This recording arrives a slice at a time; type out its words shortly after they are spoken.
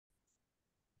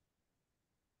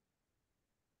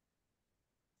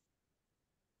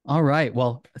All right.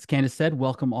 Well, as Candace said,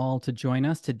 welcome all to join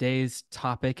us. Today's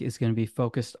topic is going to be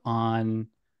focused on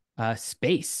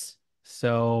space.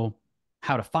 So,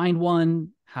 how to find one,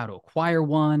 how to acquire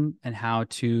one, and how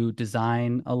to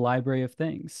design a library of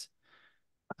things.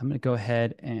 I'm going to go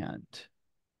ahead and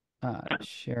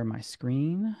share my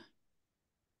screen.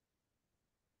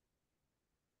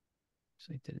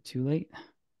 So I did it too late.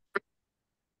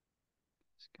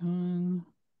 It's gone.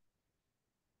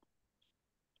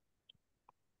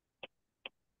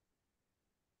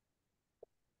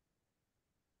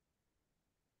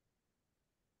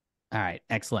 All right,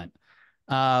 excellent.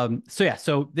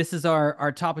 So this is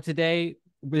our topic today.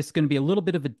 This is going to be a little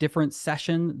bit of a different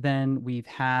session than we've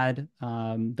had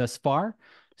thus far.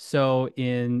 So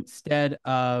instead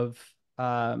of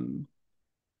having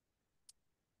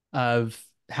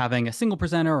a single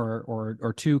presenter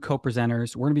or two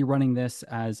co-presenters, we're going to be running this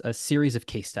as a series of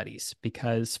case studies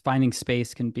because finding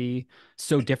space can be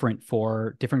so different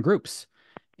for different groups,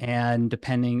 and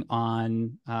depending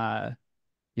on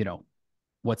you know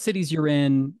what cities you're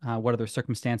in, what other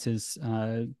circumstances,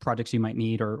 projects you might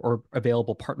need, or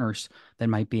available partners that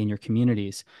might be in your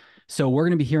communities. So we're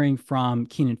going to be hearing from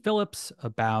Keenan Phillips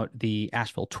about the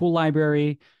Asheville Tool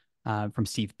Library, from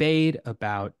Steve Bade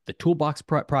about the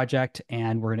ToolBox project,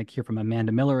 and we're going to hear from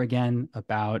Amanda Miller again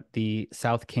about the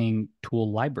South King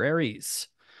Tool Libraries,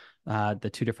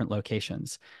 the two different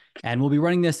locations. And we'll be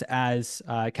running this as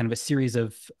kind of a series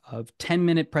of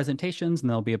 10-minute presentations, and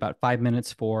there'll be about 5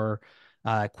 minutes for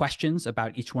questions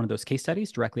about each one of those case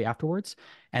studies directly afterwards.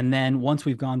 And then once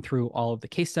we've gone through all of the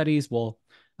case studies, we'll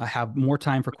have more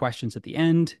time for questions at the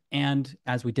end. And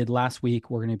as we did last week,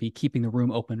 we're going to be keeping the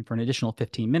room open for an additional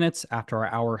 15 minutes after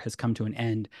our hour has come to an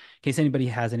end, in case anybody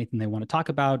has anything they want to talk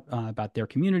about their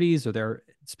communities or their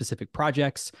specific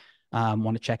projects,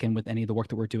 want to check in with any of the work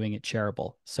that we're doing at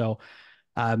Shareable. So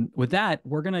with that,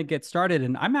 we're going to get started.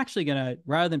 And I'm actually going to,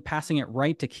 rather than passing it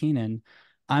right to Keenan,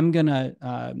 I'm going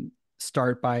to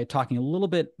start by talking a little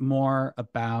bit more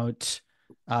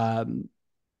um,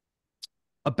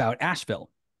 about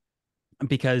Asheville,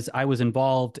 because I was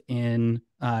involved in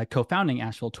co-founding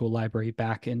Asheville Tool Library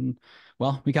back in,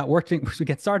 well, we got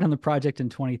started on the project in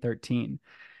 2013.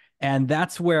 And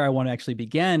that's where I want to actually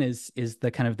begin is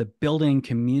the kind of the building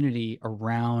community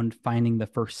around finding the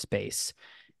first space.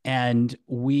 And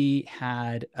we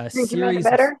had a Think you made it series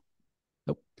of better?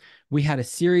 oh, we had a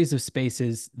series of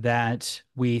spaces that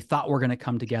we thought were going to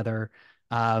come together,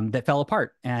 that fell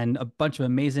apart, and a bunch of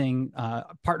amazing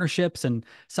partnerships. And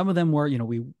some of them were,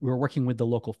 we were working with the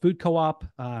local food co-op.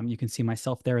 You can see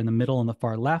myself there in the middle on the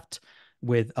far left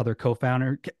with other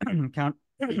co-founder count,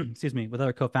 excuse me, with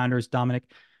other co-founders, Dominic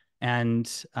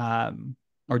and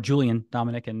or Julian,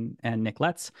 Dominic and Nick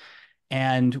Letts.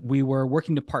 And we were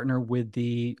working to partner with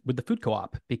the food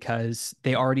co-op because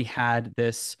they already had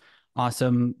this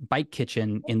awesome bike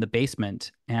kitchen in the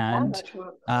basement. And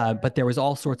but there was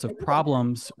all sorts of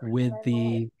problems with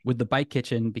the bike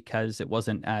kitchen because it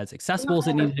wasn't as accessible as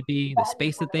it needed to be. The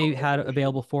space that they had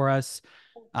available for us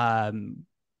um,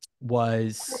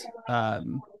 was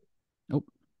oh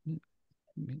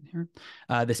here.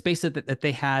 The space that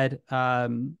they had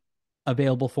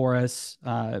available for us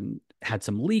had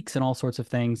some leaks and all sorts of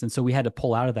things. And so we had to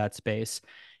pull out of that space.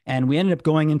 And we ended up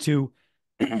going into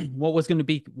what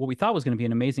we thought was going to be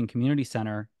an amazing community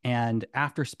center. And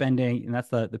after spending, and that's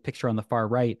the picture on the far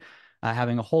right,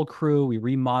 having a whole crew, we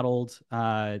remodeled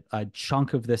a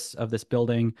chunk of this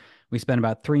building. We spent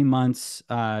about 3 months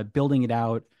building it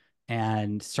out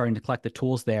and starting to collect the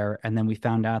tools there. And then we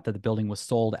found out that the building was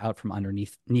sold out from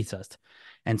underneath us.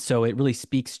 And so it really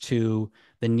speaks to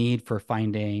the need for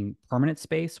finding permanent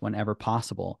space whenever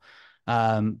possible.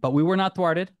 But we were not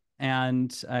thwarted.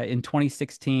 And in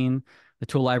 2016, the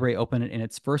Tool Library opened in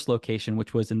its first location,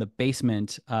 which was in the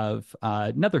basement of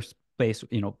another space,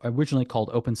 originally called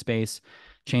Open Space,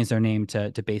 changed their name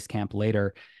to Base Camp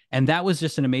later. And that was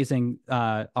just an amazing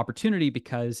opportunity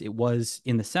because it was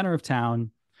in the center of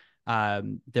town.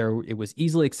 It was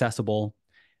easily accessible,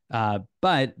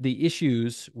 but the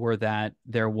issues were that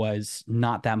there was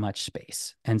not that much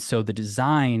space, and so the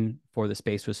design for the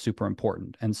space was super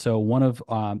important. And so one of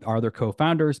our other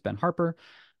co-founders, Ben Harper,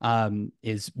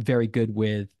 is very good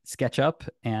with SketchUp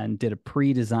and did a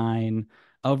pre-design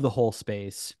of the whole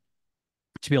space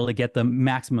to be able to get the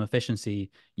maximum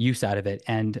efficiency use out of it.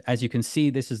 And as you can see,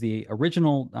 this is the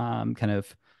original kind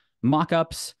of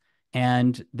mock-ups,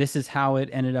 and this is how it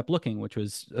ended up looking, which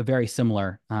was very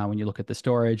similar when you look at the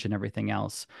storage and everything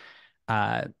else.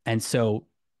 And so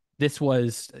this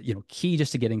was, key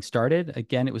just to getting started.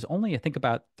 Again, it was only, I think,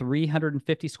 about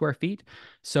 350 square feet.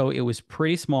 So it was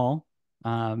pretty small.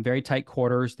 very tight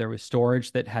quarters. There was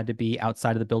storage that had to be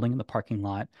outside of the building in the parking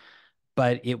lot,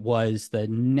 but it was the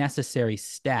necessary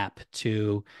step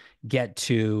to get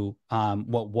to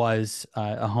what was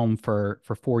a home for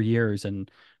 4 years, and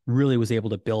really was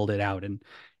able to build it out.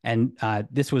 And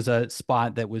this was a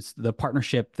spot that was the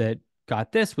partnership that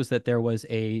got this was that there was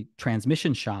a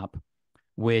transmission shop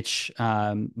which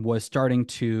was starting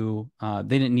to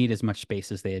they didn't need as much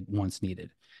space as they had once needed,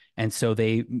 and so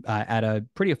they at a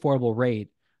pretty affordable rate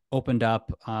opened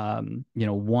up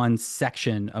one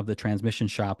section of the transmission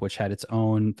shop which had its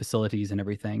own facilities and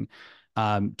everything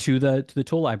to the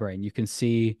tool library. And you can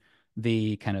see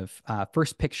the kind of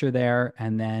first picture there,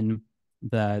 and then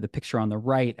the picture on the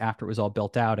right after it was all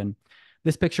built out. And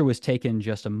this picture was taken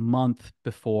just a month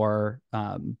before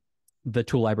the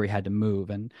tool library had to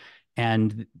move.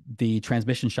 And the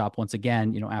transmission shop, once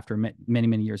again, after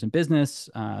many years in business,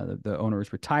 the owner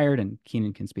is retired, and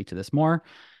Keenan can speak to this more,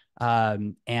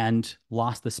 and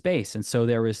lost the space. And so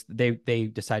they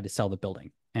decided to sell the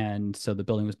building. And so the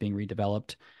building was being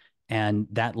redeveloped. And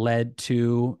that led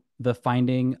to the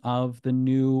finding of the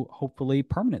new, hopefully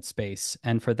permanent space.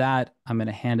 And for that, I'm going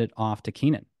to hand it off to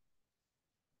Keenan.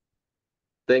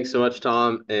 Thanks so much,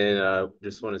 Tom. And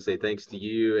just want to say thanks to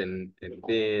you and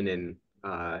Ben and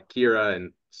Kira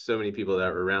and so many people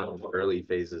that were around in the early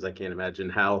phases. I can't imagine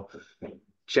how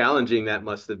challenging that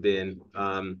must have been.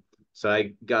 So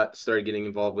I started getting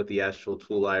involved with the Asheville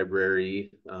Tool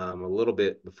Library a little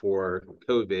bit before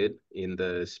COVID in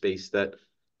the space that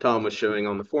Tom was showing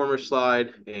on the former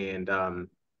slide. And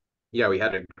yeah, we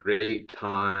had a great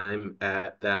time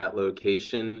at that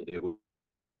location. It was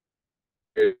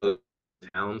very close to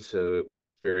town, so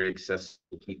very accessible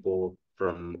to people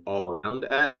from all around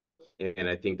at. And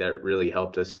I think that really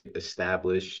helped us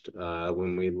established.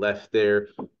 When we left there,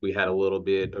 we had a little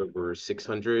bit over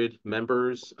 600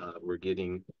 members. We're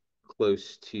getting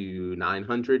close to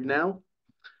 900 now.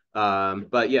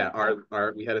 But yeah,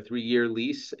 our we had a 3-year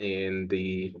lease, and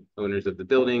the owners of the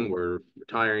building were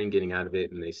retiring, getting out of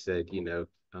it, and they said,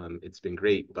 it's been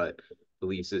great, but the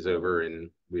lease is over,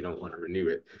 and we don't want to renew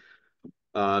it.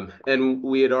 And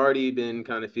we had already been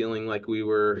kind of feeling like we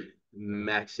were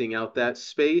maxing out that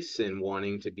space and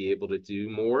wanting to be able to do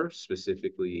more,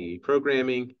 specifically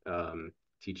programming,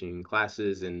 teaching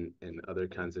classes and other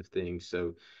kinds of things.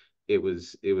 So it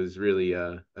was really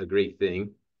a great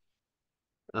thing.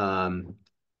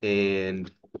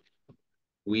 And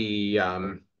we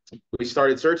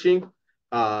started searching.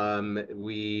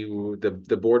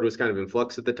 The board was kind of in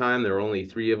flux at the time. There were only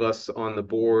 3 of us on the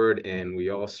board, and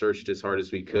we all searched as hard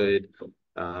as we could.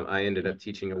 I ended up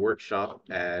teaching a workshop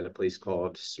at a place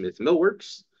called Smith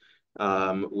Millworks,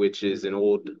 which is an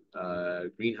old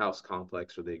greenhouse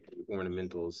complex where they do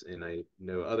ornamentals. And I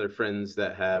know other friends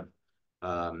that have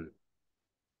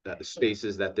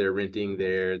spaces that they're renting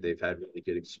there. They've had really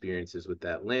good experiences with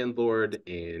that landlord,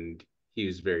 and he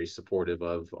was very supportive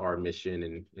of our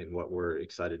mission and what we're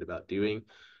excited about doing.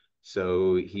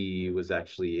 So he was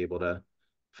actually able to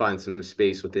find some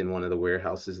space within one of the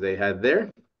warehouses they had there.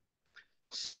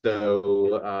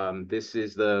 So this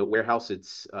is the warehouse.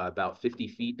 It's about 50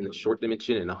 feet in the short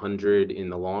dimension and 100 in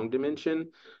the long dimension.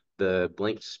 The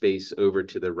blank space over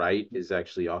to the right is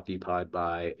actually occupied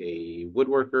by a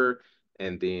woodworker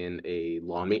and then a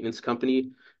lawn maintenance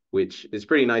company, which is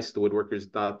pretty nice. The woodworker's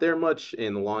not there much,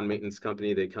 and the lawn maintenance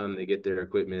company, they come, they get their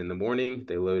equipment in the morning,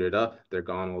 they load it up, they're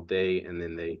gone all day, and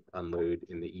then they unload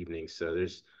in the evening. So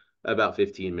there's about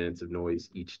 15 minutes of noise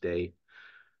each day.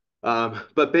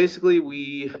 But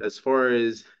basically, as far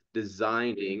as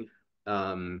designing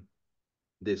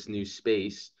this new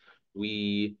space,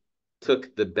 we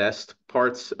took the best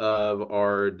parts of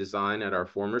our design at our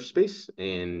former space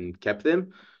and kept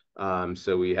them.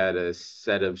 So we had a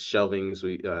set of shelving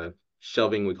we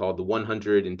called the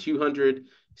 100 and 200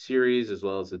 series, as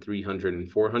well as the 300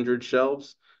 and 400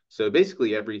 shelves. So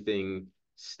basically, everything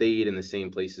stayed in the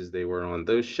same places they were on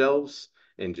those shelves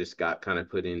and just got kind of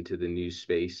put into the new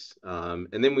space.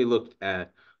 And then we looked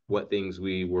at what things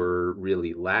we were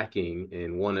really lacking,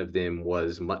 and one of them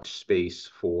was much space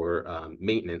for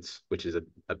maintenance, which is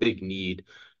a big need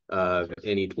of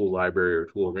any tool library or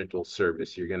tool rental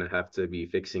service. You're going to have to be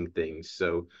fixing things.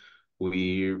 So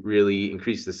we really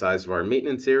increased the size of our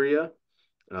maintenance area,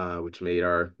 which made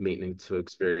our maintenance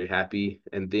folks very happy.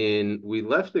 And then we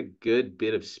left a good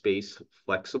bit of space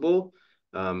flexible.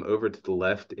 Over to the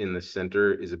left in the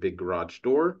center is a big garage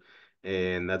door.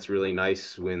 And that's really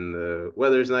nice when the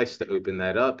weather's nice to open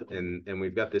that up. And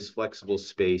we've got this flexible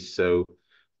space. So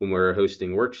when we're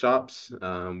hosting workshops,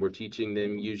 we're teaching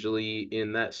them usually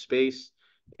in that space.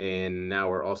 And now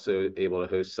we're also able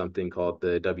to host something called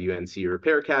the WNC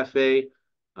Repair Cafe.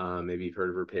 Maybe you've heard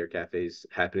of repair cafes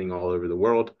happening all over the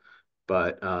world,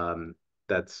 but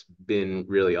that's been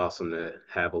really awesome to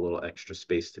have a little extra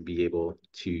space to be able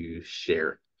to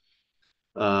share.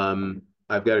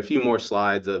 I've got a few more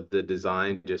slides of the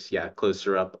design, just yeah,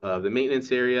 closer up of the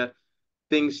maintenance area.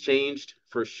 Things changed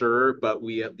for sure, but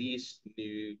we at least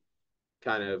knew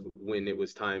kind of when it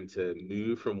was time to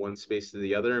move from one space to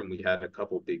the other. And we had a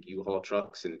couple big U-Haul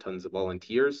trucks and tons of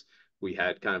volunteers. We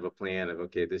had kind of a plan of,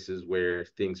 okay, this is where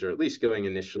things are at least going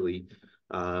initially.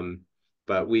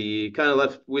 But we kind of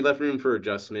left room for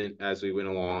adjustment as we went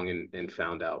along and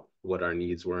found out what our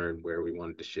needs were and where we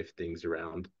wanted to shift things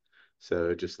around.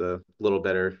 So just a little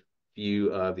better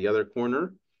view of the other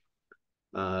corner.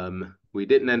 We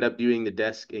didn't end up doing the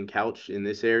desk and couch in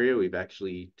this area. We've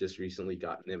actually just recently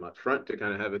gotten them up front to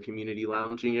kind of have a community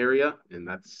lounging area, and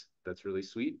that's really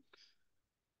sweet.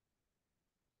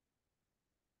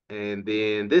 And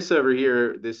then this over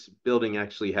here, this building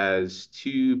actually has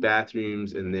 2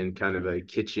 bathrooms and then kind of a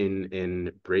kitchen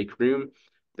and break room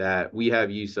that we have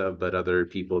use of, but other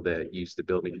people that use the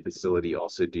building facility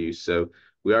also do. So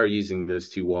we are using those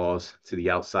 2 walls to the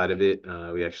outside of it.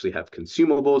 We actually have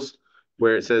consumables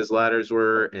where it says ladders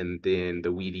were, and then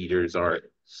the weed eaters are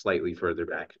slightly further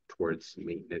back towards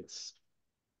maintenance.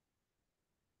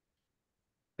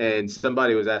 And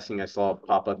somebody was asking, I saw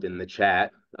pop up in the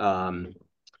chat,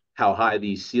 how high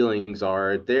these ceilings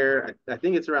are. There, I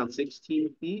think it's around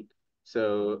 16 feet.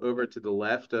 So over to the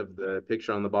left of the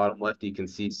picture on the bottom left, you can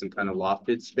see some kind of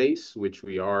lofted space, which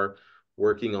we are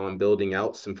working on building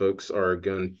out. Some folks are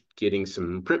getting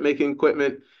some printmaking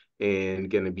equipment and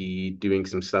going to be doing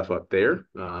some stuff up there,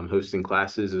 hosting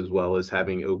classes as well as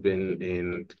having open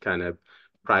and kind of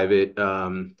private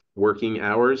working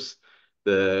hours.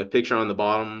 The picture on the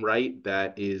bottom right,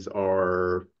 that is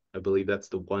our, I believe that's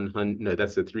the 100, no,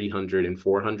 that's the 300 and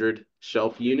 400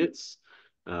 shelf units.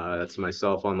 That's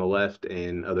myself on the left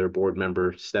and other board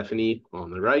member Stephanie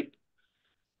on the right.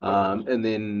 And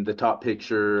then the top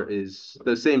picture is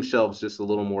those same shelves, just a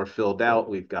little more filled out.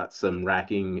 We've got some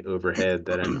racking overhead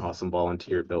that an awesome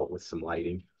volunteer built with some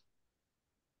lighting.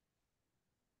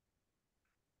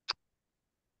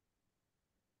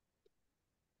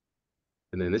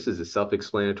 And then this is a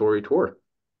self-explanatory tour.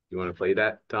 You want to play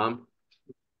that, Tom?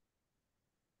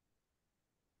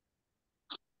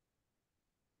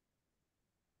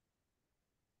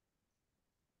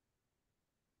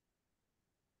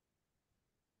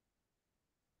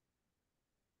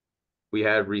 We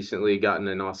have recently gotten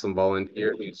an awesome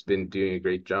volunteer who's been doing a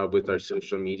great job with our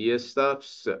social media stuff.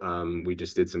 So, we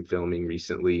just did some filming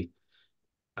recently.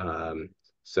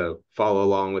 So follow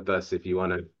along with us if you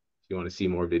want to see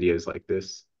more videos like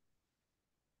this.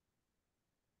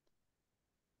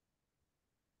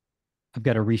 I've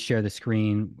got to reshare the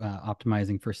screen,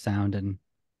 optimizing for sound and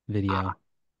video.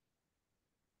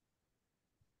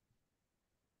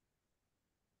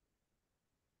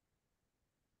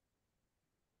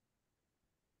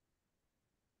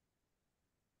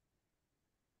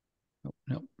 Oh,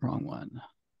 no, wrong one.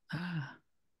 Ah.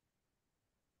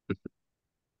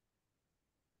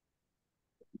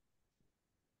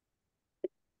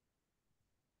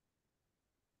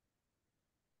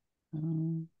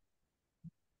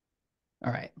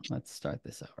 All right, let's start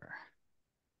this over.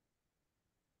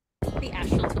 The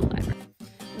Asheville Tool Library.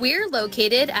 We're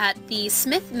located at the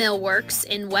Smith Mill Works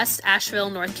in West Asheville,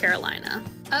 North Carolina.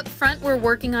 Up front, we're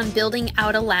working on building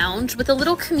out a lounge with a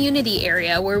little community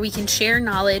area where we can share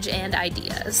knowledge and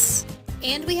ideas.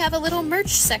 And we have a little merch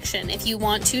section if you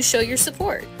want to show your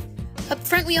support. Up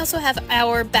front, we also have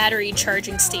our battery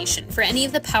charging station for any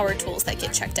of the power tools that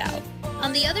get checked out.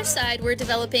 On the other side, we're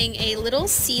developing a little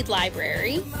seed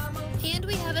library, and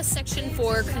we have a section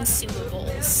for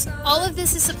consumables. All of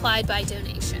this is supplied by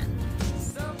donation.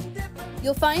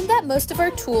 You'll find that most of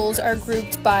our tools are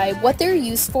grouped by what they're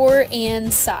used for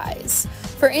and size.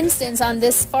 For instance, on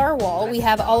this far wall, we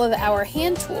have all of our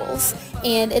hand tools,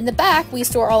 and in the back, we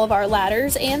store all of our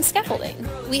ladders and scaffolding.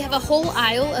 We have a whole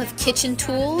aisle of kitchen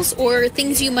tools, or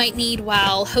things you might need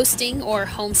while hosting or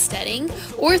homesteading,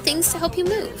 or things to help you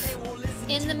move.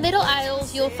 In the middle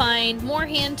aisles, you'll find more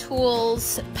hand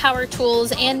tools, power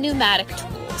tools, and pneumatic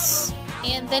tools.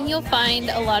 And then you'll find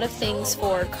a lot of things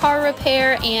for car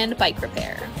repair and bike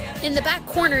repair. In the back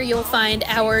corner, you'll find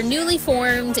our newly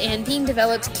formed and being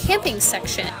developed camping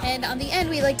section. And on the end,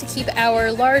 we like to keep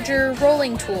our larger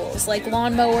rolling tools like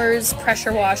lawn mowers,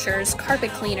 pressure washers,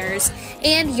 carpet cleaners,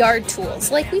 and yard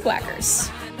tools like weed whackers.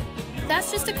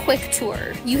 That's just a quick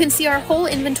tour. You can see our whole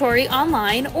inventory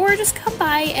online or just come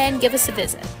by and give us a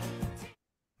visit.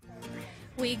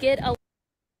 We get a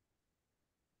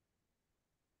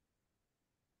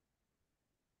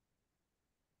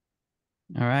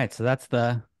All right, so that's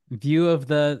the view of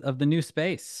the new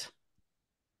space.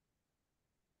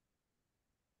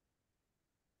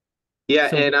 Yeah,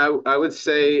 So and I would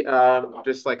say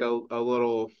just like a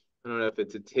little, I don't know if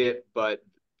it's a tip, but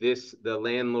the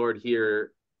landlord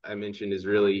here I mentioned is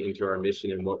really into our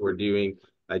mission and what we're doing.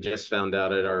 I just found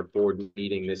out at our board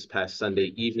meeting this past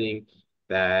Sunday evening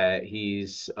that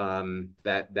he's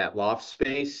that loft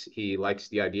space, he likes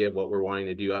the idea of what we're wanting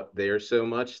to do up there so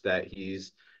much that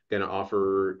he's going to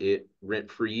offer it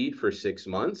rent free for 6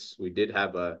 months. We did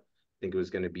have I think it was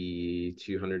going to be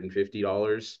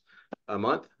 $250 a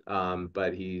month.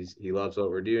 But he loves what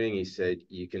we're doing. He said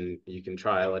you can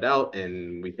trial it out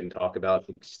and we can talk about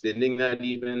extending that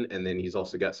even. And then he's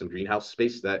also got some greenhouse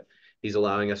space that he's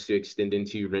allowing us to extend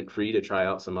into rent free to try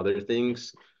out some other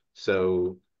things.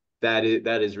 So that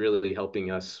is really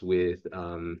helping us with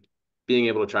being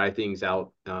able to try things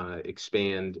out,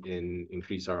 expand and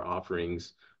increase our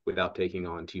offerings without taking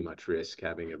on too much risk,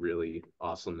 having a really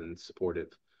awesome and supportive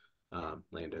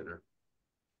landowner.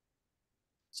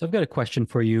 So I've got a question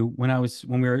for you. When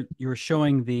you were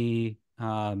showing the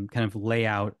kind of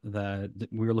layout, we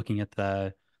were looking at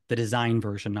the design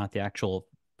version, not the actual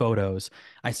photos.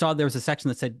 I saw there was a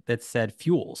section that said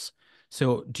fuels.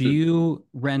 So do you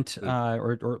rent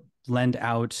or lend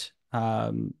out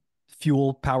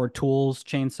fuel powered tools,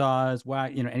 chainsaws,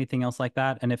 anything else like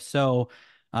that? And if so,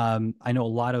 I know a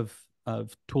lot of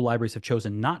tool libraries have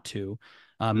chosen not to.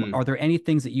 Mm. Are there any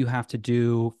things that you have to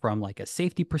do from like a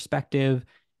safety perspective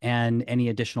and any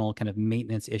additional kind of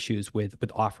maintenance issues with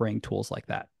offering tools like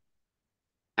that?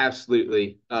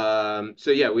 Absolutely. So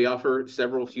yeah, we offer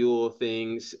several fuel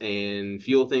things, and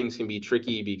fuel things can be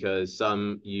tricky because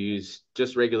some use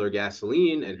just regular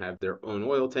gasoline and have their own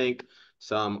oil tank.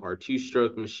 Some are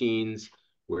two-stroke machines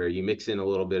where you mix in a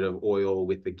little bit of oil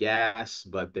with the gas,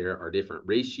 but there are different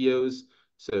ratios.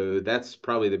 So that's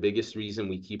probably the biggest reason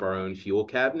we keep our own fuel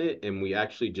cabinet, and we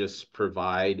actually just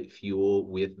provide fuel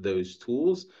with those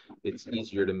tools. It's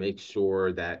easier to make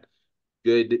sure that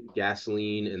good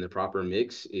gasoline in the proper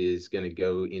mix is going to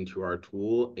go into our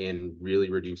tool and really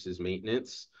reduces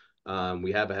maintenance.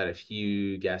 We have had a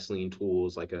few gasoline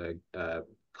tools like a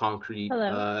concrete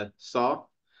Hello. saw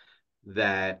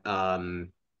that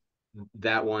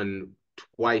that one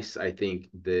twice I think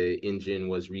the engine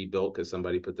was rebuilt because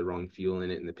somebody put the wrong fuel in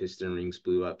it and the piston rings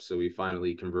blew up. So we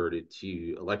finally converted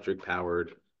to electric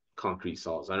powered concrete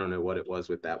saws. I don't know what it was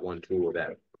with that one tool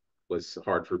that was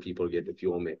hard for people to get the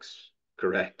fuel mix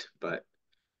correct, but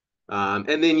and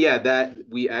then yeah, that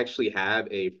we actually have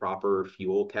a proper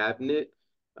fuel cabinet.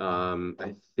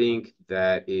 I think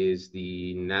that is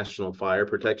the National Fire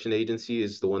Protection Agency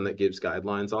is the one that gives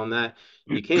guidelines on that.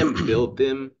 You can build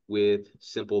them with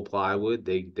simple plywood.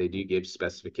 They do give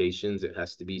specifications. It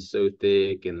has to be so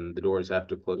thick and the doors have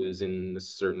to close in a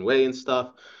certain way and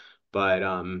stuff. But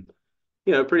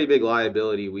pretty big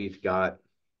liability. We've got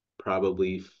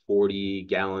probably 40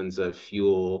 gallons of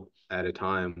fuel at a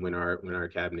time when our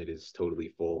cabinet is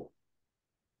totally full.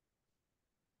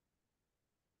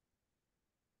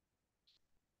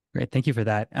 Great, thank you for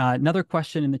that. Another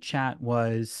question in the chat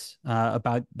was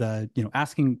about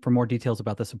asking for more details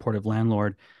about the supportive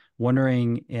landlord,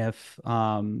 wondering if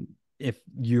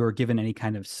you're given any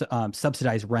kind of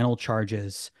subsidized rental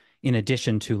charges in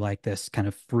addition to like this kind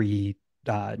of free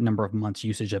number of months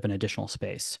usage of an additional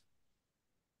space.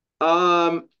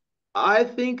 Um, I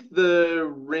think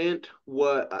the rent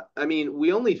what I mean,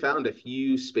 we only found a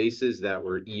few spaces that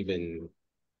were even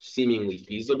seemingly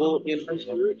feasible in our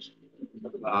search.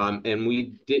 And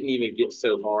we didn't even get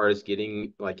so far as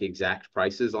getting like exact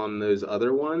prices on those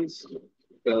other ones.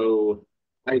 So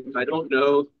I don't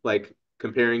know, like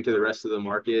comparing to the rest of the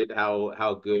market,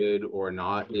 how good or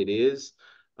not it is.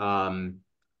 Um,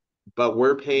 but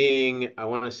we're paying, I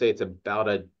want to say it's about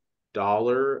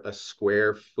 $1 a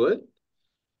square foot,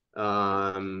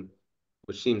 um,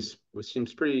 which seems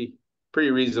pretty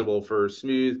reasonable for a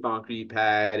smooth concrete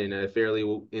pad in a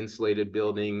fairly insulated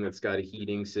building that's got a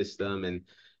heating system and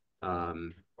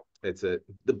um,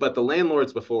 but the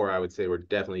landlords before I would say were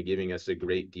definitely giving us a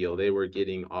great deal. They were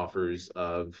getting offers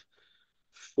of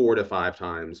 4 to 5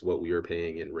 times what we were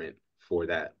paying in rent for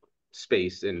that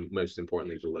space and most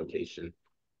importantly the location.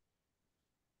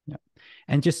 Yeah.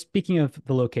 And just speaking of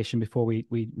the location before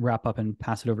we wrap up and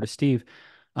pass it over to Steve,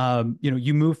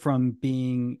 you move from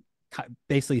being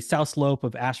basically South Slope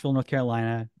of Asheville, North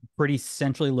Carolina, pretty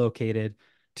centrally located,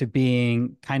 to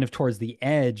being kind of towards the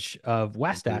edge of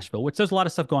West Mhm. Asheville, which there's a lot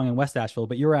of stuff going on in West Asheville,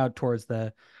 but you're out towards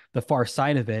the far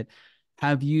side of it.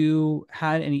 Have you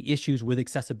had any issues with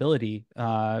accessibility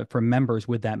for members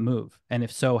with that move? And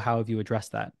if so, how have you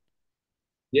addressed that?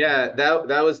 Yeah,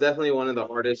 that was definitely one of the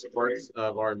hardest parts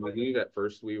of our move. At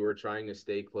first, we were trying to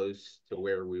stay close to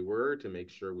where we were to make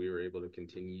sure we were able to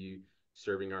continue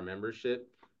serving our membership.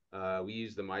 We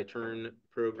use the My Turn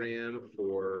program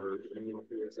for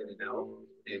tours in and out,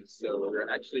 and so we're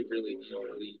actually really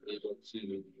easily able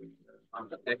to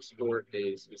export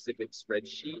a specific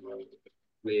spreadsheet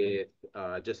with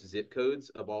just zip codes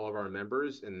of all of our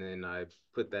members, and then I've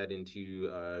put that into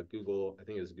Google. I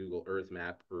think it's Google Earth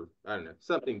Map, or I don't know,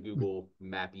 something Google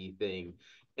Mappy thing,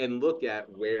 and look at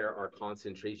where our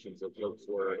concentrations of folks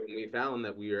were. And we found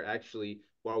that we were actually,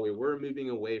 while we were moving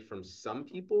away from some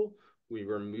people, we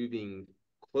were moving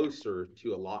closer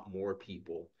to a lot more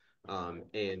people,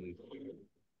 and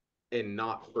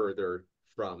not further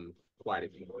from quite a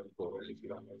few people.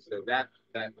 So that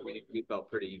we felt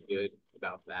pretty good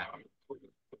about that.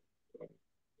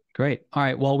 Great. All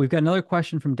right. Well, we've got another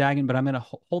question from Dagan, but I'm going to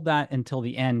hold that until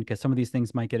the end because some of these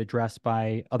things might get addressed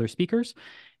by other speakers,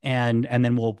 and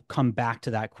then we'll come back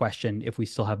to that question if we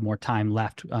still have more time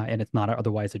left and it's not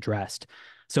otherwise addressed.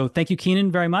 So thank you,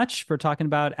 Keenan, very much for talking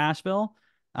about Asheville.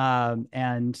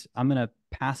 And I'm going to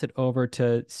pass it over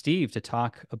to Steve to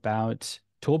talk about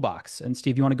ToolBox. And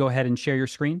Steve, you want to go ahead and share your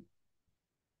screen?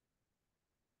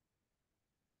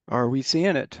 Are we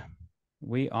seeing it?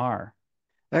 We are.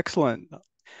 Excellent.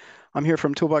 I'm here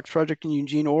from ToolBox Project in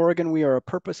Eugene, Oregon. We are a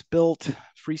purpose-built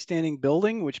freestanding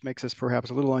building, which makes us perhaps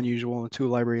a little unusual in the tool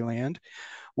library land.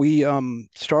 We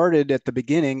started at the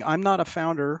beginning. I'm not a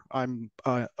founder. I'm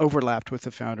overlapped with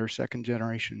the founder, second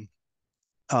generation.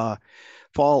 Fall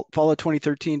of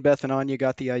 2013, Beth and Anya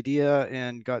got the idea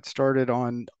and got started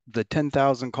on the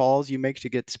 10,000 calls you make to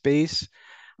get space.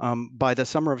 By the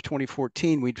summer of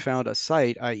 2014, we'd found a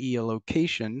site, i.e. a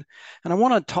location. And I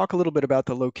want to talk a little bit about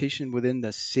the location within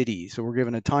the city. So we're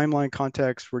given a timeline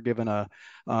context, we're given a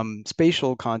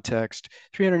spatial context,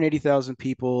 380,000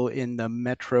 people in the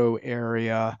metro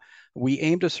area. We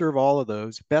aim to serve all of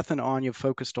those. Beth and Anya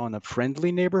focused on the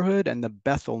Friendly neighborhood and the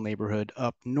Bethel neighborhood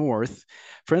up north.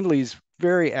 Friendly's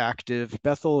very active.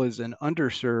 Bethel is an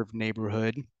underserved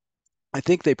neighborhood. I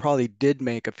think they probably did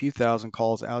make a few thousand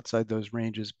calls outside those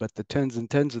ranges, but the tens and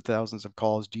tens of thousands of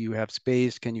calls, do you have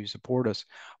space? Can you support us?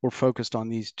 We're focused on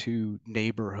these two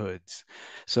neighborhoods.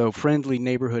 So Friendly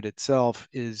neighborhood itself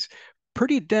is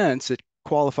pretty dense. It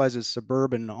qualifies as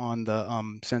suburban on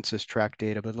the census tract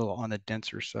data, but a little on the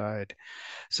denser side.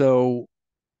 So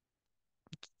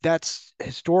that's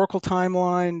historical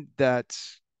timeline,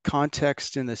 that's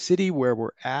context in the city where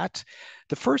we're at.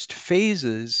 The first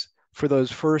phases for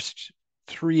those first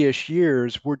three-ish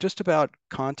years were just about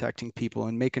contacting people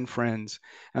and making friends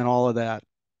and all of that.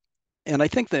 And I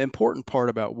think the important part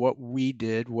about what we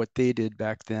did, what they did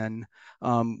back then,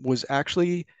 was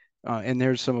actually, and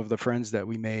there's some of the friends that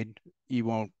we made. You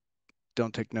won't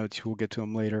Don't take notes, we'll get to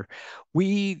them later.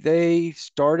 They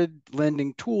started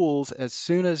lending tools as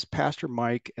soon as Pastor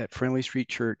Mike at Friendly Street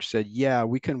Church said, yeah,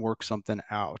 we can work something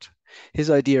out. His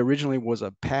idea originally was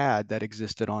a pad that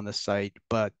existed on the site,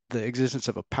 but the existence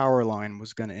of a power line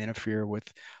was going to interfere with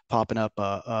popping up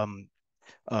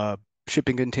a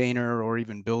shipping container or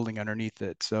even building underneath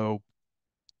it. So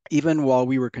even while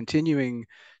we were continuing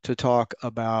to talk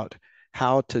about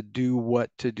how to do, what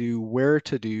to do, where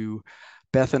to do,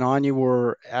 Beth and Anya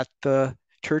were at the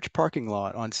church parking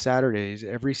lot on Saturdays,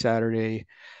 every Saturday,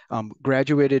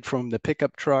 graduated from the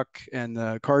pickup truck and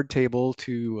the card table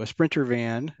to a Sprinter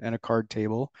van and a card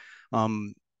table,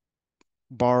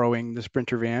 borrowing the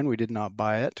Sprinter van. We did not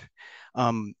buy it.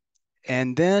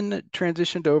 And then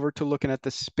transitioned over to looking at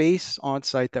the space on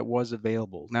site that was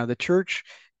available. Now, the church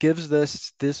gives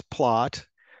this plot,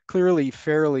 clearly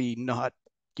fairly not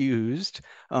used,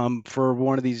 for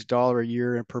one of these $1 a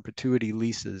year in perpetuity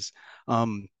leases.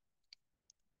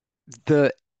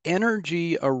 The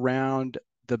energy around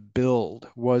the build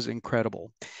was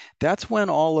incredible. That's when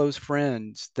all those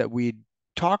friends that we'd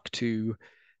talked to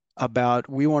about,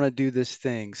 we want to do this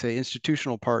thing, say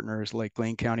institutional partners like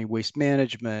Lane County Waste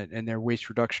Management and their waste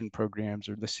reduction programs,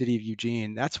 or the city of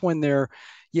Eugene, that's when they're,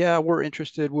 yeah, we're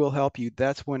interested, we'll help you.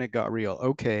 That's when it got real.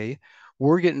 Okay,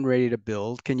 we're getting ready to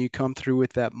build. Can you come through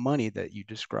with that money that you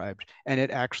described? And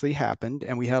it actually happened.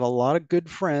 And we had a lot of good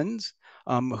friends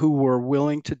who were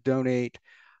willing to donate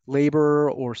labor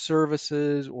or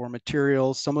services or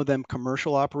materials, some of them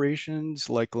commercial operations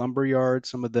like lumber yards,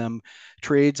 some of them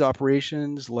trades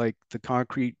operations like the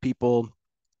concrete people,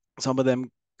 some of them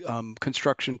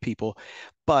construction people.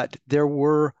 But there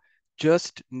were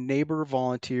just neighbor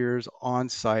volunteers on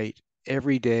site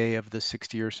every day of the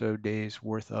 60 or so days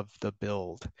worth of the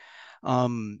build.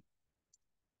 And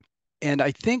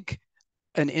I think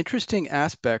an interesting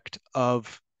aspect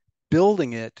of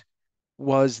building it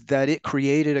was that it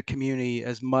created a community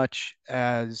as much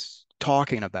as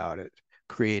talking about it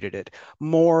created it,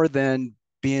 more than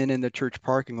being in the church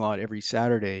parking lot every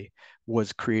Saturday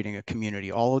was creating a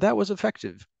community. All of that was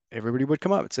effective. Everybody would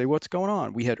come up and say, "What's going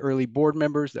on?" We had early board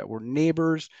members that were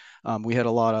neighbors. We had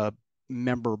a lot of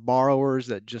member borrowers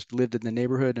that just lived in the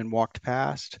neighborhood and walked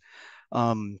past.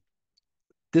 Um,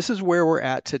 this is where we're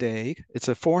at today. It's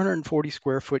a 440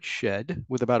 square foot shed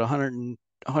with about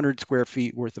 100 square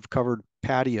feet worth of covered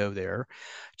patio there.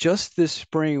 Just this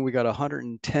spring, we got a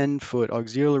 110-foot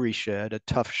auxiliary shed, a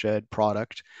tough shed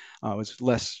product. It was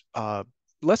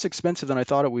less expensive than I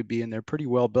thought it would be, and they're pretty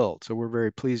well built. So we're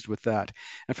very pleased with that.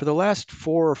 And for the last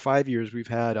 4 or 5 years, we've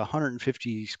had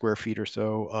 150 square feet or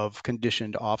so of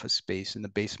conditioned office space in the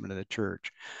basement of the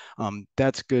church.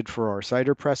 That's good for our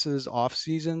cider presses off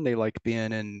season. They like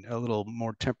being in a little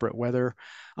more temperate weather.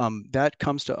 That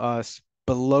comes to us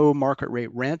below market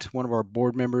rate rent. One of our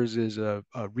board members is a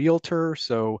realtor,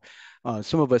 so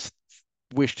some of us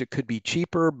wished it could be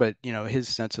cheaper, but his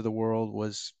sense of the world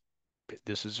was,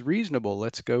 this is reasonable,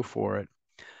 let's go for it.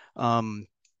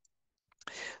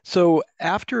 So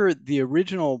after the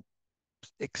original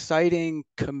exciting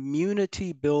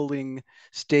community building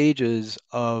stages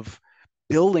of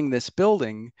building this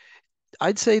building,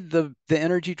 I'd say the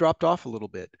energy dropped off a little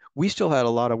bit. We still had a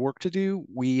lot of work to do.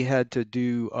 We had to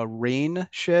do a rain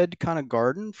shed kind of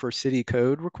garden for city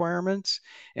code requirements.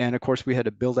 And of course, we had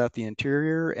to build out the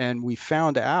interior. And we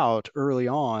found out early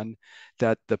on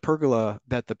that the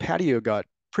patio got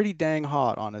pretty dang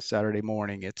hot on a Saturday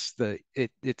morning.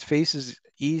 It faces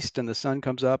east and the sun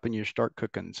comes up and you start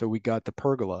cooking. So we got the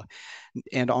pergola,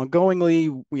 and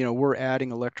ongoingly, we're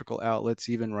adding electrical outlets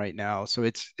even right now. So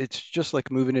it's just like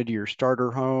moving into your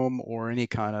starter home or any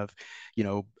kind of,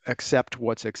 accept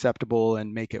what's acceptable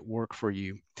and make it work for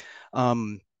you.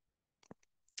 Um,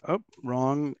 oh,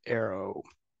 wrong arrow.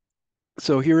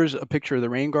 So here's a picture of the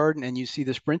rain garden, and you see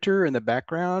the sprinter in the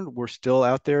background. We're still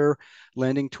out there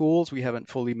lending tools. We haven't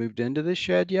fully moved into this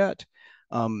shed yet.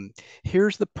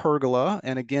 Here's the pergola,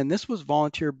 and again, this was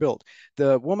volunteer built.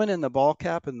 The woman in the ball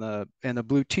cap and the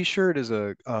blue T-shirt is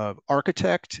a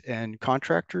architect and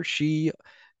contractor. She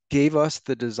gave us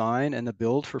the design and the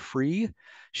build for free.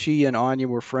 She and Anya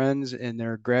were friends in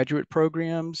their graduate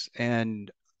programs, and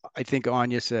I think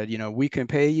Anya said, we can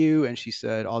pay you, and she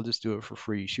said, I'll just do it for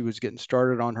free. She was getting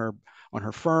started on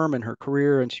her firm and her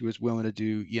career, and she was willing to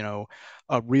do,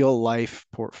 a real life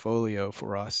portfolio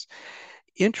for us.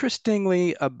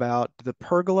 Interestingly, about the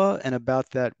pergola and about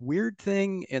that weird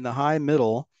thing in the high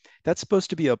middle, that's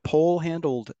supposed to be a pole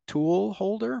handled tool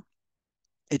holder.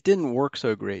 It didn't work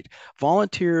so great.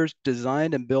 Volunteers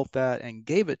designed and built that and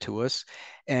gave it to us.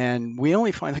 And we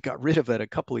only finally got rid of that a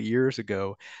couple of years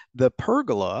ago. The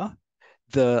pergola,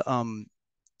 the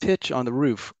pitch on the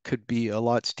roof could be a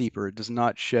lot steeper. It does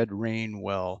not shed rain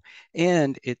well.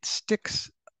 And it's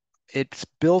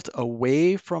built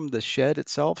away from the shed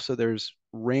itself. So there's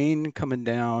rain coming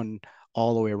down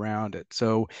all the way around it.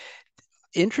 So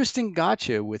interesting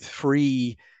gotcha with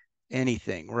free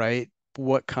anything, right?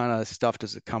 What kind of stuff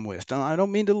does it come with? And I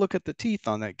don't mean to look at the teeth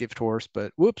on that gift horse,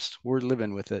 but whoops, we're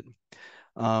living with it.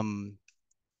 Um,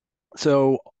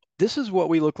 so this is what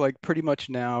we look like pretty much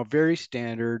now, very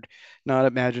standard, not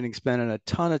imagining spending a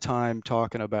ton of time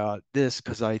talking about this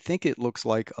because I think it looks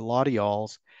like a lot of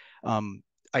y'all's um,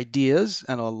 ideas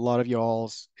and a lot of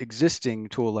y'all's existing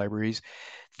tool libraries.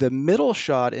 The middle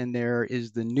shot in there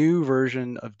is the new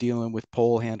version of dealing with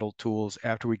pole handled tools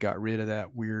after we got rid of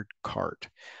that weird cart.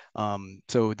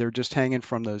 So they're just hanging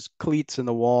from those cleats in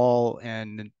the wall,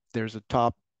 and there's a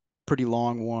top pretty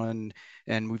long one,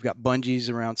 and we've got bungees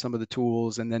around some of the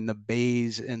tools, and then the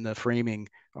bays in the framing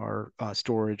are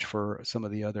storage for some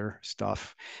of the other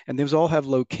stuff. And those all have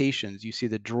locations. You see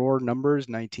the drawer numbers,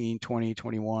 19, 20,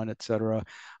 21, et cetera.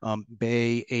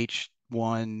 Bay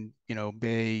H1,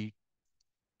 Bay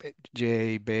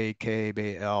J, Bay K,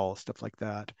 Bay L, stuff like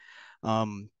that.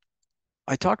 Um,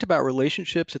 I talked about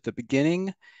relationships at the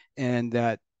beginning and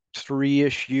that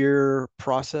 3-ish year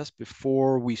process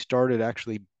before we started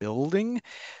actually building.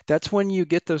 That's when you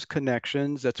get those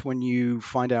connections. That's when you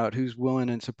find out who's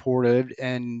willing and supportive.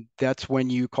 And that's when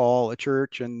you call a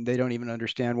church and they don't even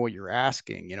understand what you're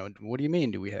asking. What do you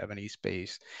mean? Do we have any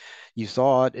space? You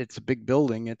saw it, it's a big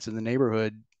building, it's in the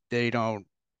neighborhood. They don't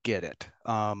get it,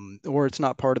 or it's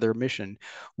not part of their mission.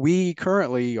 We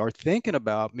currently are thinking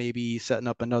about maybe setting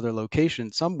up another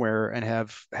location somewhere and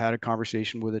have had a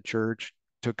conversation with a church,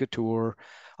 took a tour,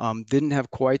 didn't have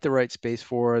quite the right space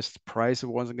for us. The price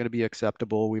wasn't going to be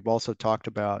acceptable. We've also talked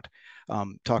about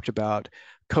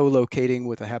co-locating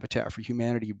with a Habitat for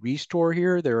Humanity restore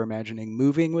here. They're imagining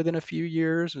moving within a few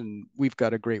years, and we've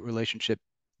got a great relationship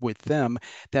with them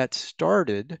that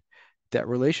started that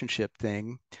relationship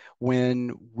thing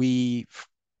when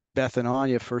Beth and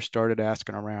Anya first started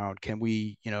asking around, can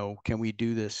we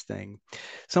do this thing?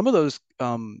 Some of those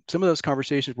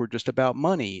conversations were just about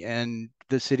money, and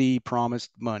the city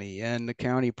promised money, and the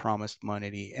county promised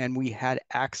money, and we had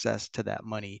access to that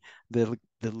money, the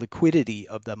liquidity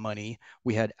of the money.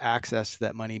 We had access to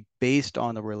that money based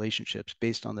on the relationships,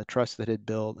 based on the trust that had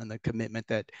built, and the commitment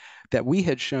that we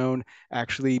had shown,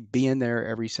 actually being there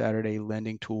every Saturday,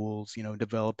 lending tools,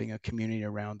 developing a community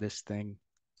around this thing.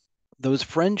 Those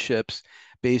friendships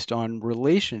based on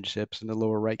relationships in the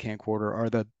lower right-hand quarter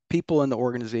are the people and the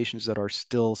organizations that are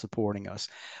still supporting us.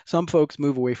 Some folks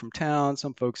move away from town.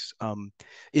 Some folks,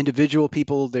 individual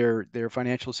people, their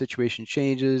financial situation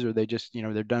changes, or they just,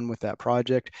 they're done with that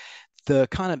project. The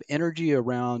kind of energy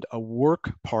around a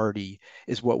work party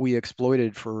is what we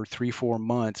exploited for 3, 4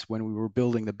 months when we were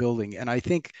building the building. And I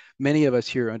think many of us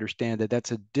here understand that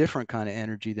that's a different kind of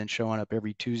energy than showing up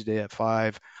every Tuesday at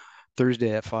 5,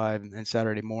 Thursday at 5, and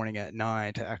Saturday morning at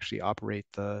 9 to actually operate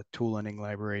the tool lending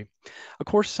library. Of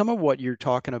course, some of what you're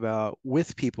talking about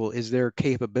with people is their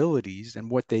capabilities and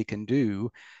what they can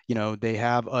do. They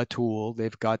have a tool,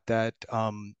 they've got that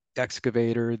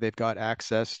excavator, they've got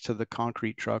access to the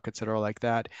concrete truck, et cetera, like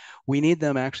that. We need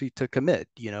them actually to commit.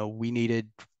 We needed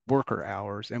worker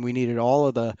hours, and we needed all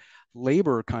of the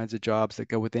labor kinds of jobs that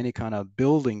go with any kind of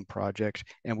building project,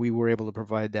 and we were able to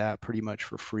provide that pretty much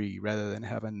for free rather than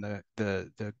having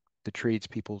the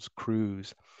tradespeople's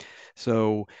crews.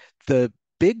 So the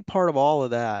big part of all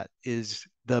of that is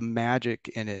the magic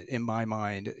in it, in my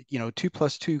mind. 2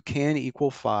 + 2 can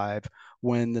equal 5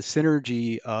 when the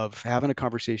synergy of having a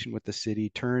conversation with the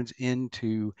city turns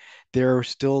into they're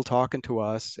still talking to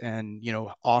us and,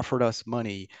 offered us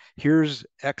money. Here's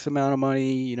X amount of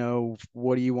money,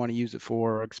 what do you want to use it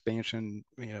for? Expansion,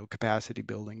 capacity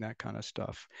building, that kind of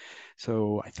stuff.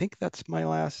 So I think that's my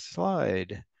last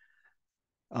slide.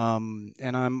 And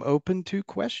I'm open to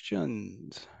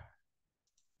questions.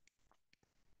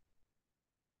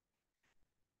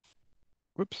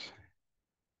 Whoops.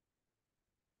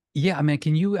 Yeah, I mean,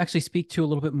 can you actually speak to a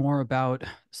little bit more about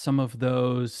some of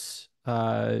those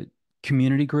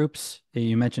community groups?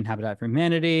 You mentioned Habitat for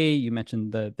Humanity, you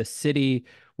mentioned the city.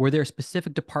 Were there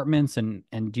specific departments, and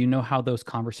do you know how those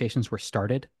conversations were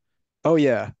started? Oh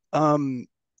yeah.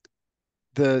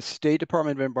 The State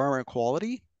Department of Environment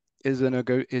Quality is in a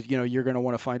go is, you're going to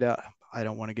want to find out. I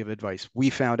don't want to give advice. We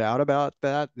found out about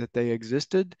that they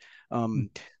existed. Hmm. Um,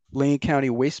 Lane County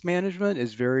Waste Management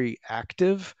is very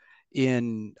active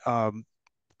in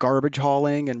garbage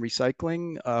hauling and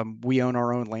recycling. We own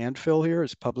our own landfill here.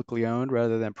 It's publicly owned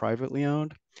rather than privately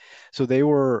owned. So they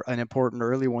were an important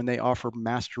early one. They offer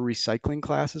master recycling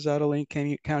classes out of Lane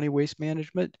County Waste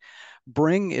Management.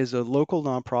 Bring is a local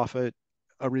nonprofit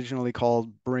originally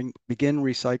called Begin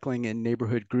Recycling in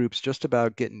Neighborhood Groups, just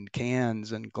about getting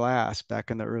cans and glass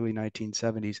back in the early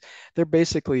 1970s. They're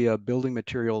basically a building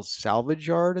materials salvage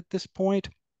yard at this point.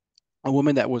 A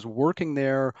woman that was working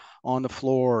there on the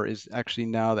floor is actually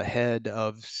now the head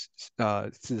of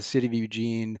the city of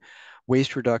Eugene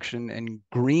waste reduction and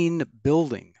green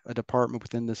building, a department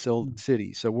within the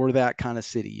city. So we're that kind of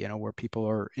city, where people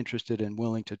are interested and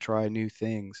willing to try new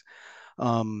things.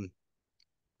 Um,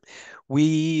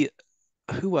 we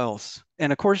Who else?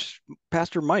 And of course,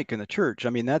 Pastor Mike in the church. I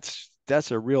mean, that's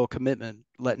a real commitment,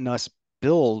 letting us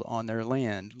build on their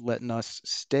land, letting us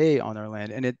stay on their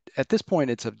land. And at this point,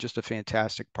 it's just a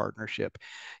fantastic partnership.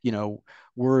 You know,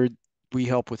 we're we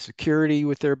help with security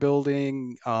with their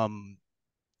building.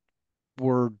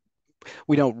 We're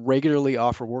we don't regularly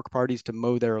offer work parties to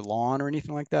mow their lawn or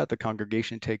anything like that. The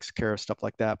congregation takes care of stuff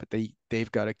like that, but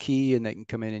they've got a key and they can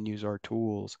come in and use our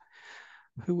tools.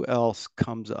 Who else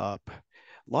comes up?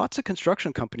 Lots of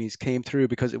construction companies came through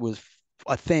because it was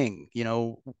a thing.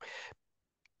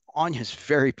 Anya's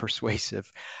very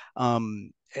persuasive.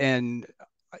 And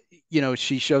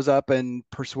she shows up and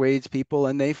persuades people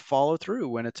and they follow through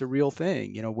when it's a real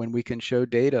thing, when we can show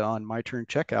data on my turn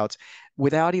checkouts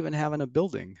without even having a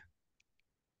building.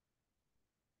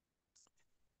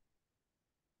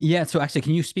 Yeah, so actually,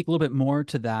 can you speak a little bit more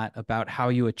to that about how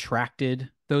you attracted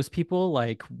those people?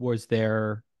 Like, was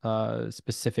there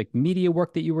specific media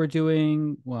work that you were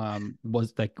doing?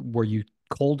 Were you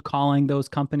cold calling those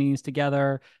companies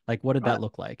together? Like, what did I, that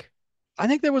look like? I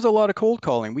think there was a lot of cold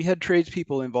calling. We had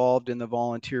tradespeople involved in the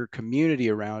volunteer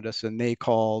community around us, and they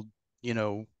called, you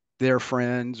know, their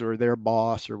friends or their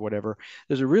boss or whatever.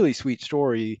 There's a really sweet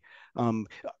story. Um,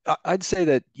 I'd say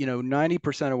that,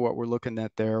 90% of what we're looking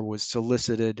at there was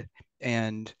solicited,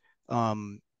 and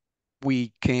um,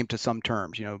 we came to some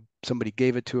terms. Somebody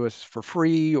gave it to us for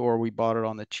free, or we bought it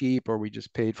on the cheap, or we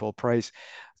just paid full price.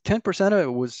 10% of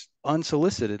it was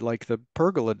unsolicited, like the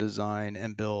pergola design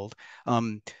and build.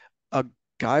 A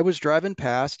guy was driving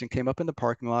past and came up in the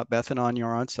parking lot. Beth and Anya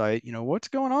are on site. What's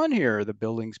going on here? The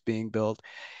building's being built.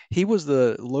 He was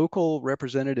the local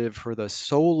representative for the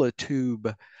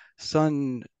Solatube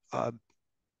Sun uh,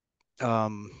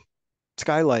 um,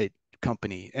 skylight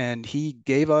company, and he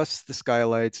gave us the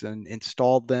skylights and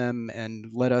installed them and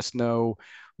let us know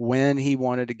when he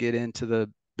wanted to get into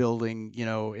the building,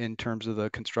 in terms of the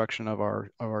construction of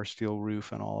our steel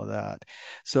roof and all of that.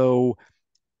 So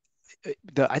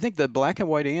I think the black and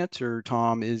white answer,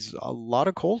 Tom, is a lot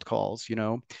of cold calls,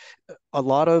 a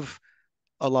lot of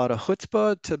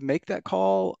chutzpah to make that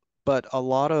call, but a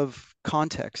lot of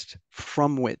context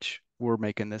from which we're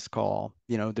making this call.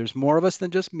 There's more of us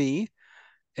than just me.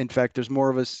 In fact, there's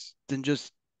more of us than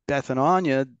just Beth and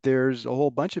Anya. There's a whole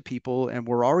bunch of people, and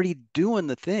we're already doing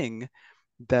the thing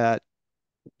that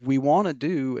we want to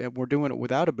do, and we're doing it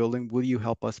without a building. Will you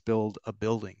help us build a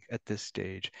building at this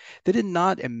stage? They did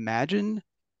not imagine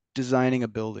designing a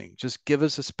building. Just give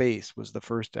us a space was the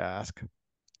first ask.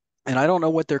 And I don't know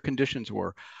what their conditions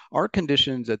were. Our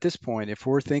conditions at this point, if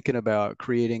we're thinking about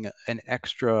creating an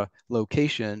extra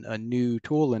location, a new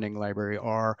tool lending library,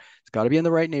 it's got to be in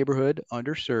the right neighborhood,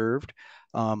 underserved,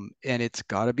 and it's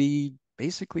got to be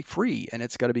basically free, and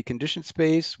it's got to be conditioned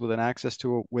space with access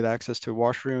to a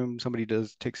washroom. Somebody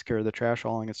takes care of the trash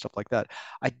hauling and stuff like that.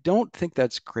 I don't think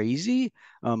that's crazy.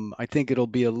 I think it'll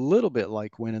be a little bit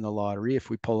like winning the lottery if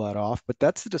we pull that off. But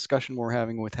that's the discussion we're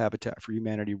having with Habitat for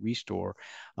Humanity Restore.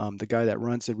 The guy that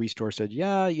runs the Restore said,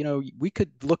 yeah, we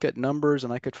could look at numbers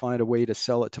and I could find a way to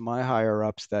sell it to my higher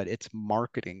ups that it's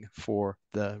marketing for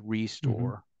the Mhm.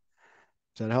 Restore.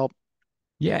 Does that help?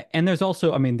 Yeah, and there's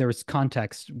also, I mean, there's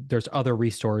context. There's other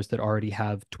restores that already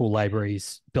have tool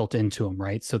libraries built into them,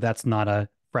 right? So that's not a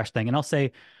fresh thing. And I'll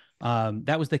say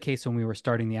that was the case when we were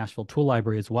starting the Asheville Tool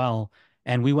Library as well.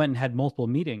 And we went and had multiple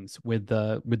meetings with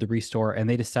the restore, and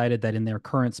they decided that in their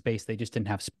current space they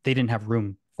didn't have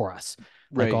room for us.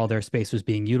 Like Right. all their space was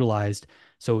being utilized,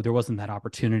 so there wasn't that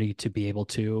opportunity to be able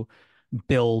to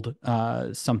build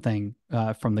something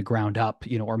from the ground up,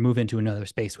 or move into another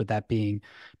space with that being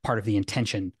part of the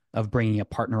intention of bringing a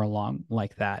partner along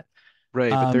like that.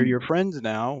 Right, but they're Um, your friends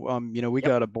now. We yep.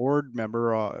 got a board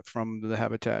member from the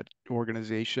Habitat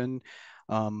organization,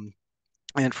 um,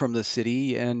 and from the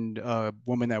city, and a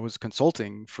woman that was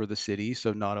consulting for the city,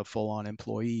 so not a full-on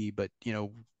employee. But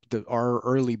our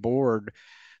early board,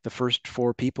 the first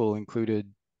four people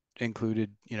included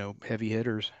heavy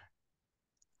hitters.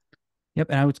 Yep.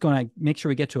 And I was going to make sure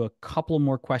we get to a couple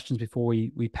more questions before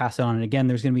we pass it on. And again,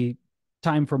 there's going to be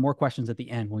time for more questions at the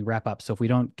end when we wrap up. So if we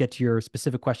don't get to your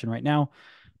specific question right now,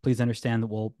 please understand that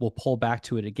we'll pull back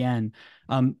to it again.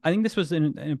 I think this was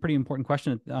a pretty important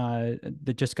question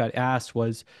that just got asked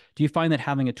was, do you find that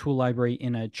having a tool library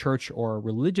in a church or a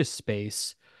religious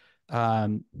space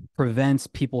prevents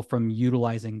people from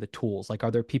utilizing the tools? Like,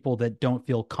 are there people that don't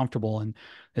feel comfortable? And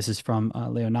this is from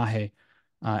Leonaje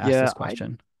asked Yeah, this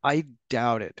question. I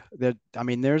doubt it. I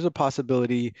mean, there's a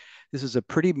possibility. This is a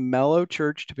pretty mellow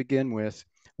church to begin with.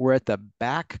 We're at the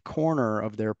back corner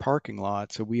of their parking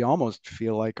lot, so we almost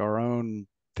feel like our own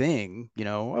thing.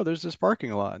 Oh, there's this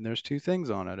parking lot, and there's two things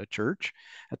on it: a church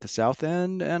at the south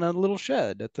end and a little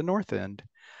shed at the north end.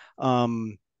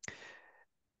 Um,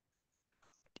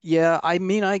 yeah, I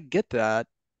mean, I get that,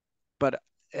 but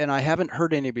and I haven't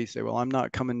heard anybody say, "Well, I'm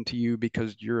not coming to you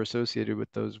because you're associated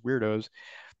with those weirdos."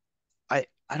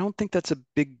 I don't think that's a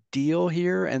big deal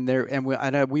here, and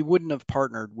we wouldn't have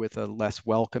partnered with a less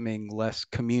welcoming, less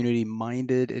community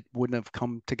minded. It wouldn't have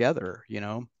come together.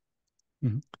 Mhm.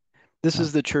 This Uh,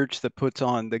 is the church that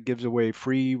gives away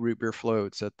free root beer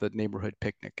floats at the neighborhood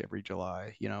picnic every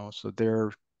July. So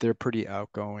they're pretty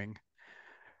outgoing.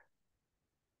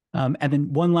 and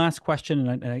then one last question,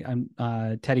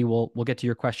 and Teddy, we'll get to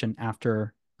your question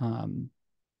after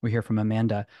we hear from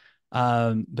Amanda.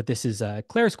 But this is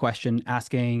Claire's question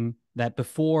asking that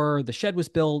before the shed was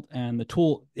built and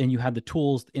you had the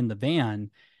tools in the van,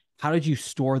 how did you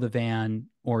store the van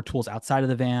or tools outside of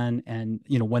the van, and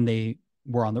when they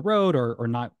were on the road or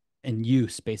not in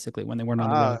use, basically when they weren't on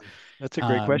the Ah, road? that's a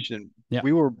great Um, question. yeah.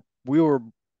 We were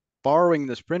borrowing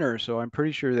the Sprinter, so I'm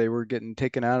pretty sure they were getting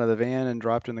taken out of the van and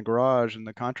dropped in the garage, and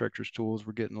the contractor's tools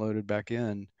were getting loaded back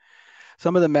in.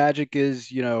 Some of the magic is,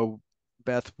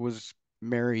 Beth was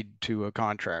married to a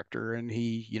contractor, and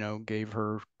he, gave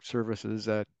her services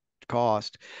at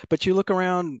cost. But you look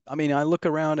around, I mean, I look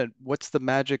around at what's the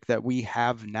magic that we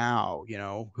have now, you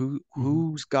know,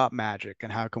 who's got magic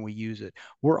and how can we use it?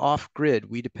 We're off grid.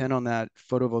 We depend on that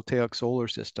photovoltaic solar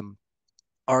system.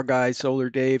 Our guy, Solar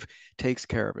Dave, takes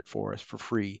care of it for us for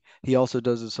free. He also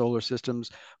does the solar systems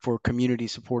for community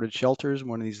supported shelters,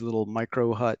 one of these little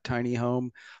micro hut, tiny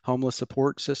home, homeless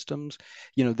support systems.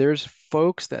 You know, there's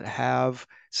folks that have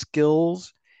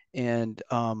skills and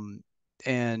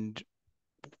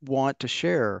want to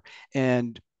share.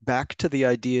 And back to the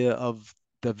idea of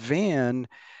the van,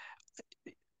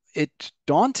 it's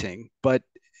daunting, but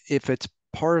if it's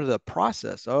part of the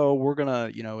process, oh, we're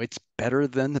gonna, you know, it's better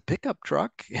than the pickup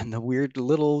truck and the weird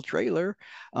little trailer.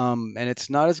 And it's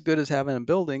not as good as having a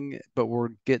building, but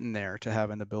we're getting there to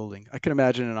having the building. I can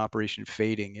imagine an operation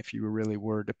fading if you really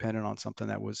were dependent on something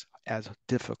that was as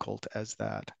difficult as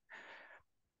that.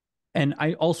 And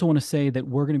I also want to say that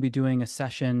we're going to be doing a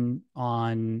session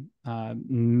on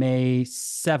May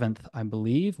 7th, I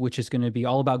believe, which is going to be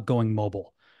all about going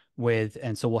mobile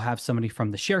and so we'll have somebody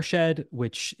from the Share Shed,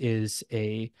 which is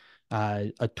a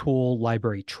tool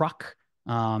library truck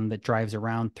that drives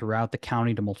around throughout the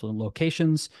county to multiple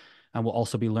locations. And we'll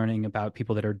also be learning about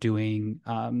people that are doing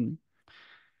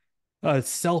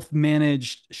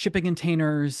self-managed shipping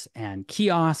containers and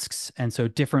kiosks, and so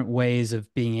different ways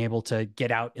of being able to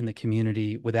get out in the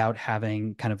community without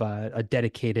having kind of a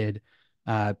dedicated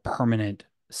permanent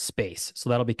space. So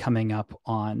that'll be coming up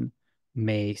on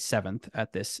May 7th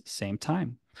at this same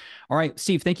time. All right,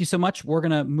 Steve, thank you so much. We're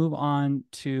going to move on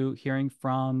to hearing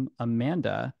from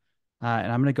Amanda, and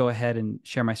I'm going to go ahead and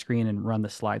share my screen and run the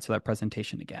slides for that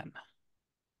presentation again.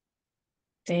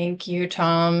 Thank you,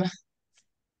 Tom.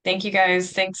 Thank you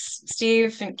guys. Thanks,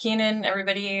 Steve and Keenan,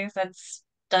 everybody that's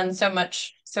done so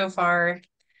much so far.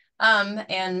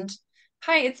 And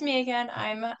hi, it's me again.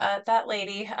 I'm that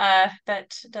lady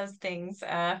that does things,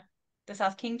 the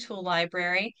South King Tool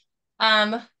Library.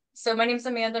 So my name is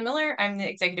Amanda Miller. I'm the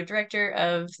executive director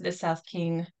of the South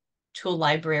King Tool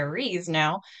Libraries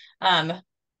now.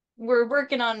 We're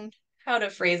working on how to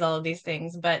phrase all of these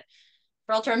things, but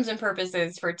for all terms and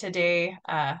purposes for today,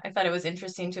 I thought it was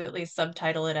interesting to at least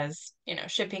subtitle it as, you know,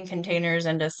 shipping containers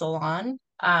and a salon,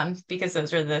 because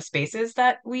those are the spaces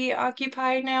that we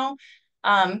occupy now.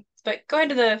 But go ahead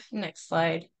to the next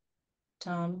slide,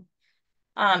 Tom.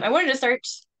 I wanted to start,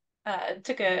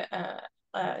 took a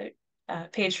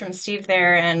page from Steve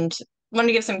there and wanted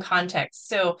to give some context.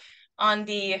 So on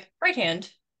the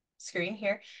right-hand screen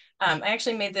here, I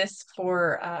actually made this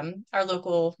for our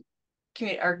local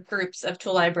our groups of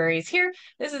tool libraries here.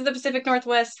 This is the Pacific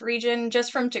Northwest region,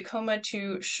 just from Tacoma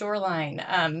to Shoreline.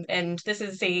 And this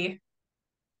is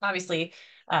obviously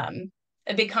a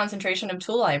big concentration of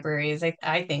tool libraries,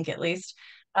 I think at least,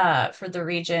 for the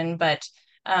region. But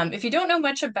if you don't know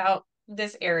much about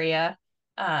this area,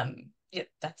 yeah,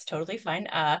 that's totally fine.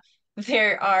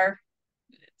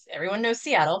 Everyone knows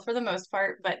Seattle for the most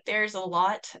part, but there's a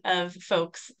lot of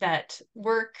folks that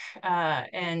work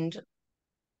and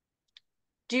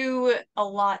do a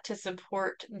lot to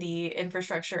support the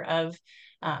infrastructure of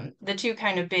the two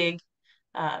kind of big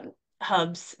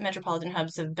hubs, metropolitan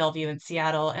hubs of Bellevue and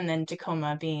Seattle, and then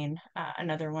Tacoma being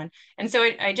another one. And so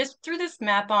I just threw this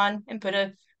map on and put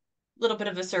a little bit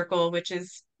of a circle, which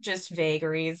is just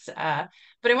vagaries.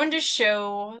 But I wanted to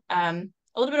show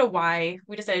a little bit of why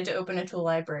we decided to open a tool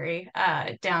library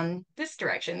down this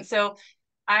direction. So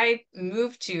I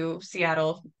moved to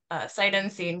Seattle sight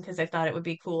unseen because I thought it would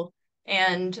be cool,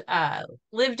 and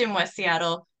lived in West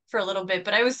Seattle for a little bit,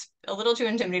 but I was a little too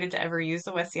intimidated to ever use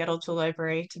the West Seattle Tool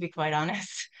Library, to be quite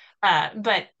honest.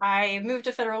 But I moved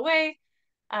to Federal Way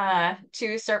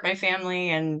to start my family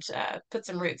and put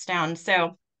some roots down.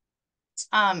 So,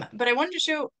 but I wanted to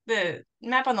show the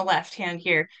map on the left hand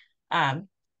here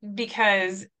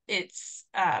because it's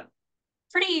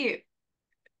pretty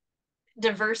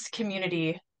diverse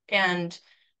community, and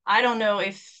I don't know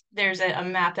if there's a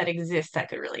map that exists that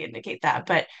could really indicate that,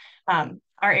 but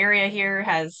our area here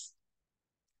has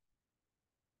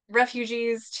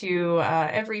refugees to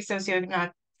every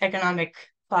socioeconomic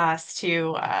class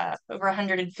to over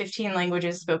 115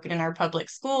 languages spoken in our public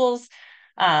schools.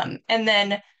 And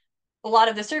then a lot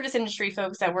of the service industry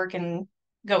folks that work and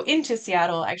go into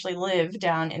Seattle actually live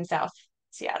down in South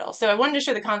Seattle. So I wanted to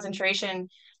show the concentration.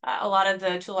 A lot of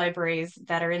the tool libraries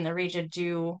that are in the region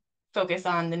do focus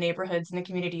on the neighborhoods and the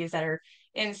communities that are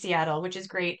in Seattle, which is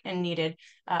great and needed.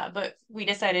 But we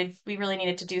decided we really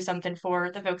needed to do something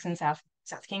for the folks in South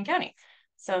King County.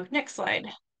 So next slide.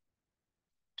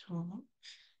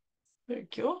 Very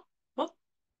cool. Oh,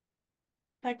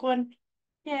 back one.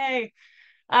 Yay.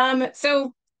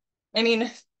 So, I mean,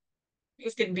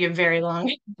 This could be a very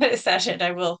long session.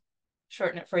 I will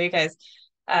shorten it for you guys.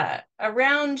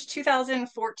 Around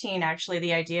 2014, actually,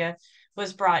 the idea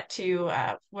was brought to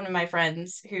one of my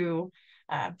friends who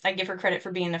I give her credit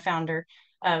for being the founder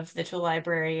of the tool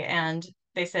library. And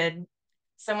they said,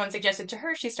 someone suggested to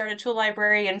her, she started Tool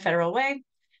Library in Federal Way.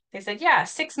 They said, yeah,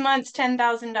 6 months,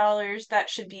 $10,000. That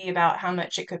should be about how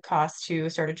much it could cost to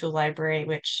start a tool library,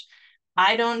 which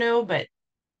I don't know, but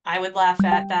I would laugh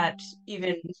at that,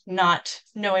 even not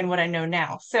knowing what I know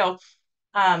now. So,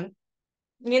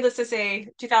 needless to say,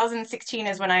 2016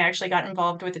 is when I actually got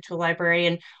involved with the tool library,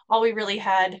 and all we really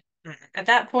had at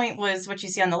that point was what you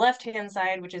see on the left-hand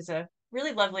side, which is a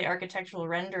really lovely architectural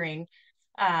rendering.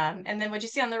 And then what you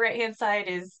see on the right-hand side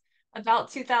is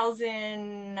about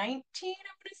 2019, I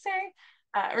would say.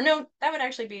 Or no, that would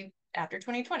actually be after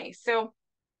 2020. So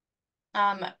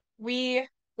um,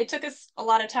 it took us a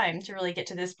lot of time to really get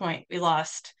to this point. We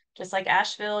lost, just like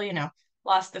Asheville,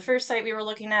 lost the first site we were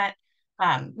looking at.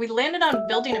 We landed on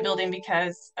building a building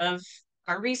because of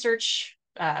our research,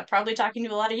 probably talking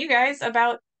to a lot of you guys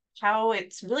about how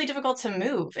it's really difficult to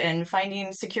move, and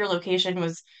finding secure location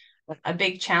was a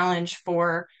big challenge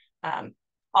for um,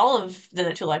 all of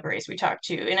the tool libraries we talked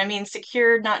to. And I mean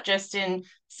secure not just in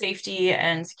safety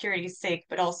and security's sake,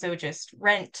 but also just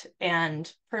rent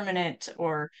and permanent,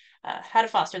 or how to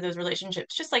foster those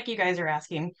relationships, just like you guys are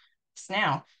asking us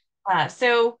now.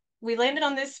 So we landed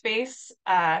on this space,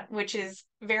 which is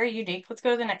very unique. Let's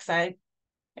go to the next slide.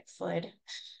 Next slide.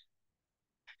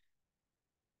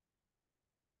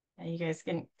 You guys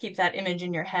can keep that image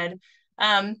in your head.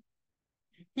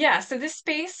 Yeah, so this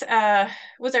space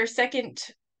was our second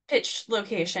pitched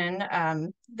location.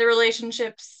 The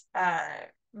relationships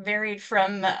varied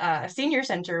from senior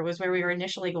center was where we were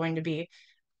initially going to be.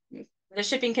 The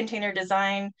shipping container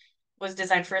design was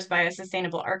designed first by a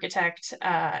sustainable architect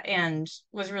and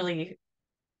was really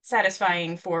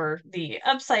satisfying for the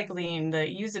upcycling, the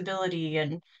usability,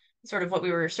 and sort of what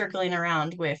we were circling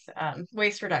around with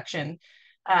waste reduction.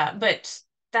 But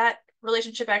that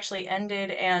relationship actually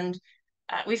ended, and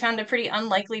we found a pretty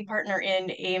unlikely partner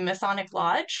in a Masonic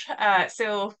lodge.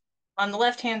 So on the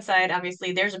left-hand side,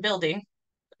 obviously, there's a building,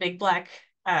 a big black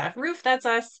roof, that's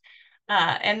us.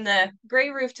 And the gray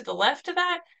roof to the left of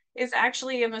that is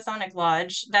actually a Masonic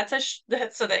lodge.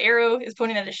 So the arrow is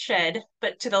pointing at a shed,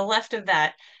 but to the left of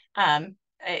that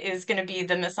is going to be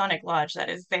the Masonic lodge that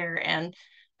is there. And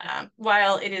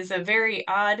while it is a very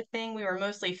odd thing, we were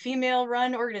mostly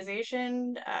female-run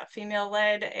organization,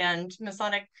 female-led, and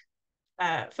Masonic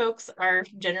folks are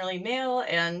generally male,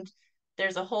 and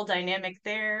there's a whole dynamic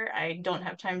there. I don't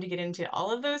have time to get into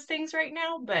all of those things right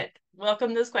now, but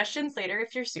welcome those questions later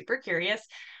if you're super curious.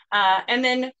 And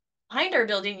then behind our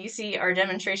building, you see our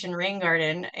demonstration rain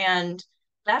garden, and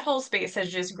that whole space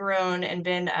has just grown and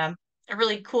been a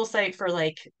really cool site for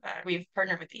we've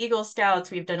partnered with the Eagle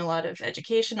Scouts. We've done a lot of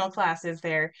educational classes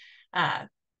there.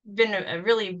 Been a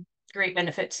really great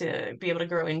benefit to be able to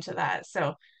grow into that.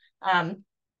 So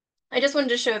I just wanted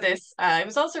to show this. It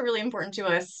was also really important to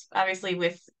us, obviously,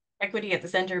 with equity at the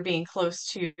center being close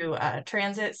to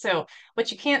transit. So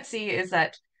what you can't see is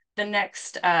that the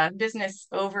next business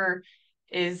over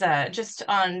is just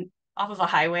off of a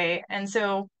highway. And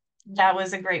so that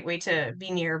was a great way to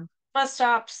be near bus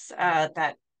stops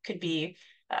that could be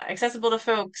accessible to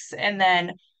folks. And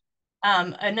then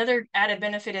another added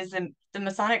benefit is the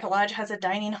Masonic Lodge has a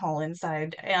dining hall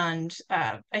inside, and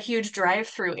a huge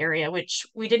drive-through area, which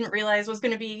we didn't realize was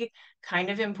going to be kind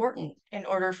of important in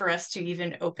order for us to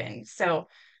even open. So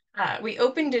we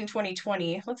opened in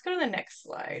 2020. Let's go to the next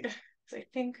slide. I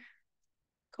think,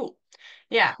 cool.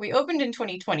 Yeah, we opened in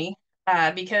 2020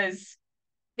 because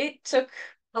it took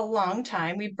a long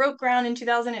time. We broke ground in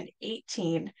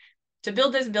 2018 to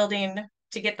build this building,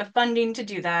 to get the funding to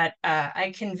do that.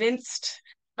 I convinced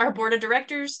our board of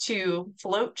directors to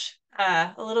float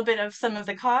a little bit of some of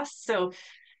the costs. So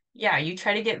yeah, you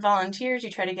try to get volunteers,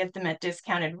 you try to get them at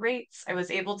discounted rates. I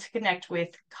was able to connect with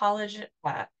college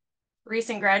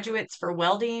recent graduates for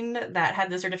welding that had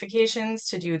the certifications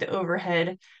to do the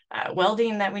overhead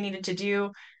welding that we needed to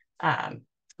do.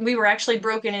 We were actually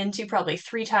broken into probably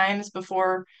 3 times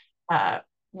before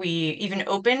we even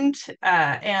opened.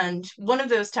 And one of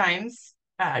those times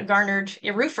garnered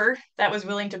a roofer that was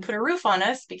willing to put a roof on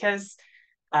us because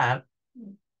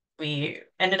we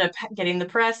ended up getting the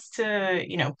press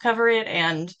to, cover it,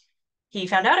 and he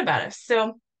found out about us.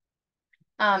 So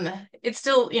it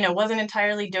still, wasn't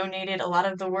entirely donated. A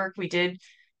lot of the work we did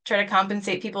try to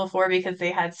compensate people for because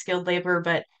they had skilled labor,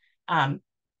 but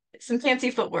some fancy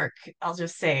footwork, I'll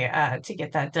just say, to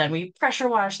get that done. We pressure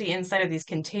washed the inside of these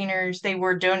containers. They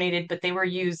were donated, but they were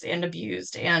used and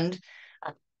abused. And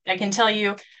I can tell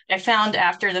you, I found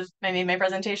after I made my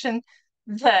presentation,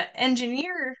 the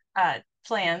engineer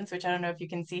plans, which I don't know if you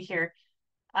can see here,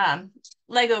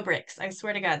 Lego bricks. I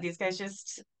swear to God, these guys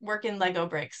just work in Lego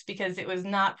bricks because it was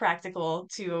not practical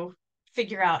to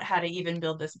figure out how to even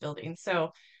build this building.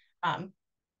 So um,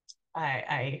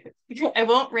 I I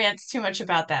won't rant too much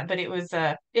about that, but it was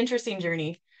a interesting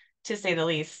journey to say the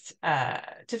least,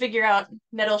 to figure out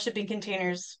metal shipping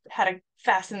containers, how to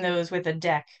fasten those with a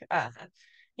deck,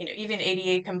 even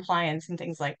ADA compliance and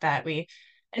things like that. We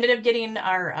ended up getting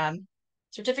our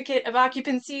certificate of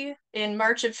occupancy in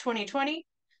March of 2020.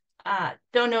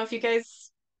 Don't know if you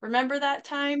guys remember that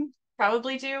time,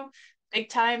 probably do, big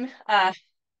time.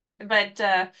 But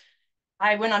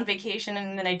I went on vacation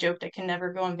and then I joked I can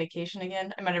never go on vacation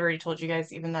again. I might have already told you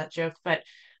guys even that joke, but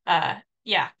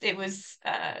yeah, it was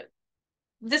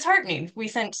disheartening. We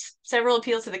sent several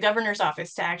appeals to the governor's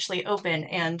office to actually open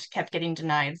and kept getting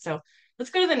denied. So let's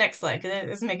go to the next slide because it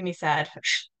is making me sad.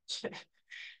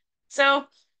 So,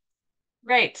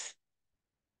 right,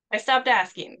 I stopped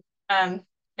asking. And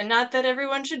not that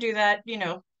everyone should do that,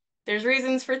 there's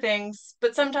reasons for things,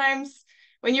 but sometimes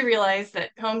when you realize that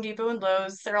Home Depot and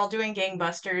Lowe's, they're all doing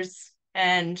gangbusters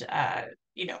and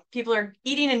people are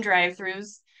eating in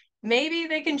drive-throughs, maybe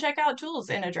they can check out tools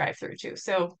in a drive-through too.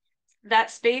 So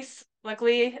that space,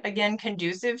 luckily, again,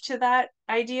 conducive to that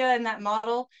idea and that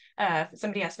model.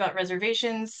 Somebody asked about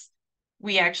reservations.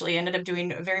 We actually ended up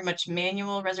doing a very much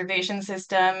manual reservation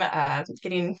system,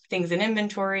 getting things in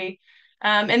inventory.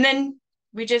 And then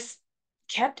we just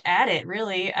kept at it,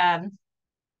 really.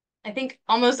 I think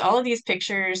almost all of these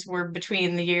pictures were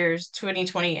between the years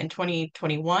 2020 and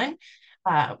 2021.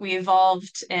 We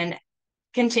evolved and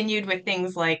continued with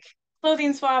things like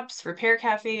clothing swaps, repair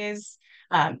cafes,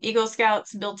 Eagle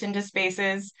Scouts built into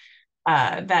spaces,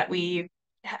 that we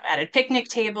added picnic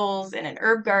tables and an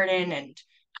herb garden and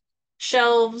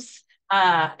shelves.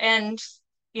 And,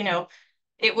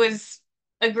 it was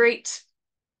a great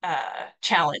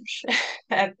challenge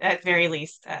at very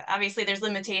least. Obviously, there's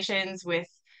limitations with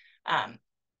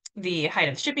the height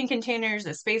of shipping containers,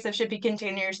 the space of shipping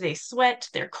containers. They sweat,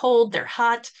 they're cold, they're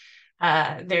hot.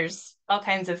 There's all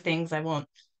kinds of things I won't,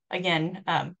 again,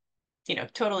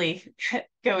 totally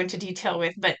go into detail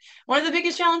with. But one of the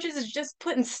biggest challenges is just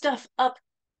putting stuff up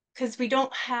because we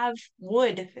don't have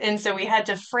wood. And so we had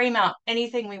to frame out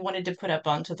anything we wanted to put up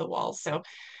onto the walls. So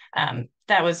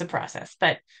that was a process.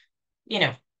 But,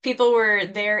 people were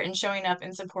there and showing up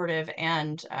and supportive,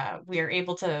 and we are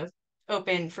able to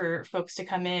open for folks to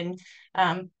come in.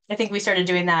 I think we started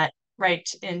doing that right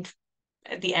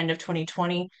at the end of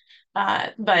 2020,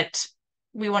 but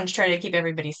we wanted to try to keep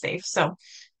everybody safe. So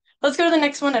let's go to the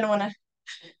next one. I don't want to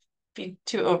be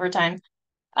too overtime.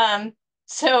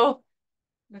 So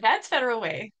that's Federal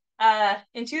Way.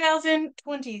 In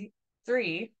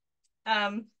 2023,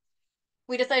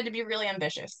 we decided to be really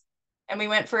ambitious, and we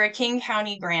went for a King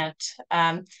County grant.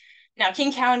 Now,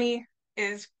 King County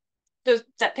is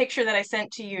that picture that I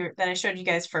sent to you, that I showed you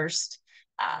guys first.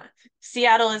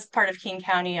 Seattle is part of King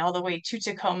County all the way to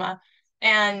Tacoma,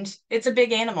 and it's a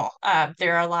big animal.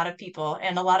 There are a lot of people,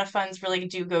 and a lot of funds really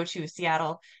do go to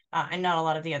Seattle, and not a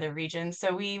lot of the other regions.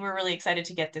 So we were really excited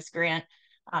to get this grant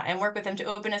and work with them to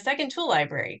open a second tool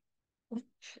library.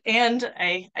 And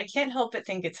I can't help but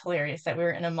think it's hilarious that we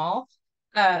were in a mall.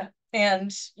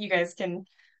 And you guys can,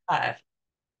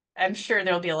 I'm sure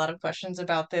there'll be a lot of questions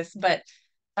about this, but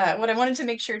what I wanted to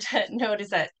make sure to note is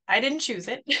that I didn't choose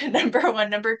it, number one.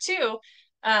 Number two,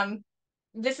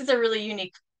 this is a really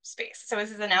unique space. So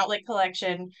this is an outlet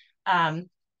collection.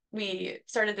 We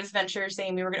started this venture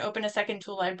saying we were going to open a second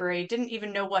tool library, didn't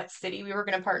even know what city we were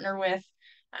going to partner with.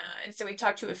 And so we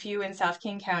talked to a few in South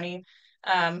King County,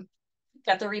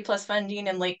 got the RE+ funding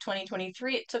in late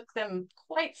 2023. It took them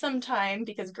quite some time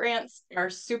because grants are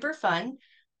super fun.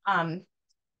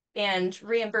 And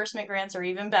reimbursement grants are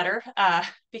even better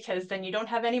because then you don't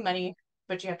have any money,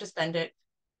 but you have to spend it,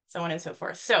 so on and so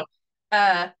forth. So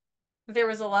there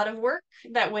was a lot of work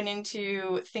that went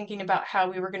into thinking about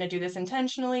how we were going to do this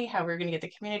intentionally, how we were going to get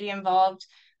the community involved.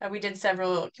 We did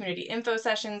several community info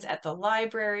sessions at the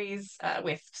libraries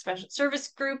with special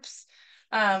service groups,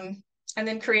 and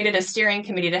then created a steering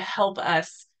committee to help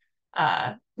us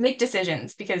make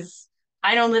decisions, because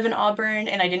I don't live in Auburn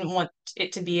and I didn't want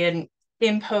it to be an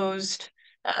imposed,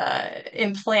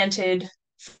 implanted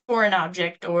foreign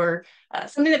object or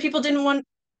something that people didn't want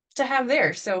to have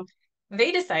there. So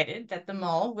they decided that the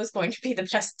mall was going to be the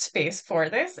best space for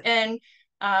this. And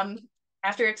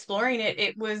after exploring it,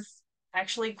 it was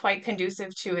actually quite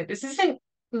conducive to it. This isn't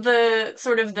the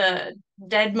sort of the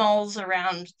dead malls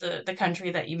around the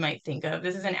country that you might think of.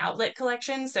 This is an outlet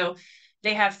collection. So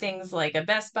they have things like a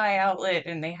Best Buy outlet,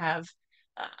 and they have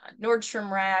Nordstrom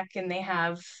Rack, and they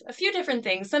have a few different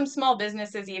things, some small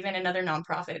businesses even, and other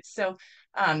nonprofits. So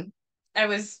I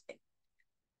was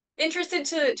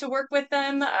interested to work with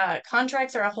them.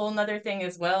 Contracts are a whole nother thing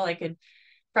as well. I could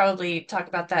probably talk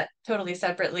about that totally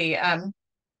separately.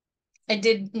 I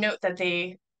did note that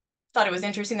they thought it was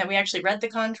interesting that we actually read the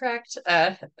contract,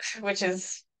 which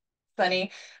is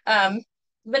funny.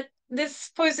 But this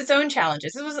posed its own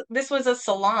challenges. This was a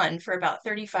salon for about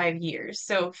 35 years.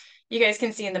 So you guys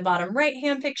can see in the bottom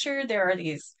right-hand picture, there are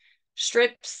these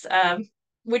strips,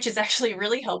 which is actually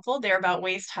really helpful. They're about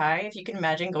waist high. If you can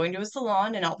imagine going to a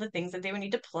salon and all the things that they would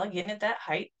need to plug in at that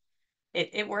height,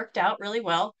 it worked out really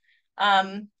well.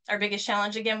 Our biggest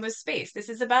challenge again was space. This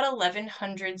is about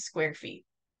 1,100 square feet,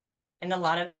 and a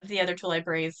lot of the other tool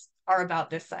libraries are about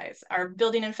this size. Our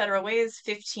building in Federal Way is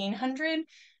 1,500,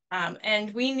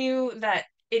 and we knew that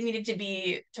it needed to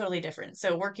be totally different.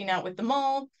 So working out with the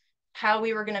mall, how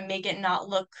we were going to make it not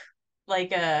look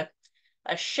like a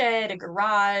shed, a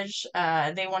garage.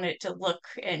 They wanted it to look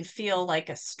and feel like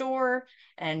a store.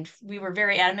 And we were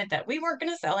very adamant that we weren't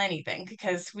going to sell anything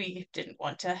because we didn't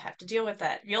want to have to deal with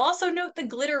that. You'll also note the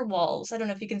glitter walls. I don't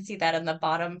know if you can see that on the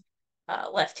bottom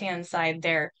left-hand side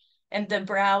there. And the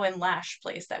brow and lash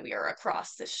place that we are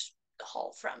across this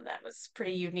hall from. That was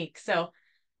pretty unique. So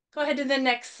go ahead to the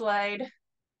next slide.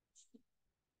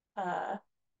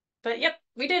 But yep,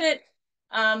 we did it.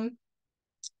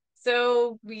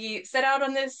 So we set out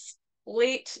on this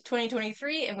late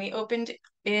 2023, and we opened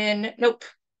in,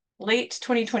 late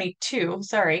 2022,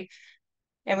 sorry.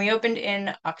 And we opened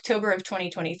in October of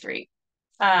 2023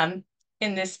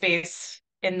 in this space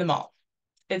in the mall.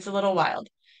 It's a little wild.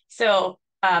 So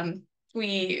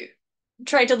we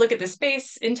tried to look at the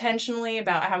space intentionally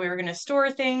about how we were going to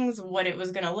store things, what it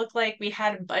was going to look like. We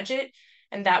had a budget,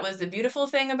 and that was the beautiful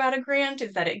thing about a grant,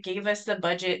 is that it gave us the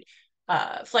budget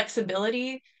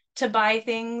flexibility to buy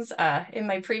things. In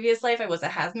my previous life, I was a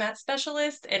hazmat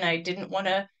specialist, and I didn't want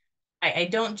to, I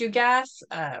don't do gas,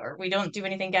 or we don't do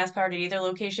anything gas powered at either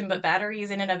location, but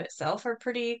batteries in and of itself are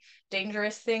pretty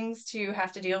dangerous things to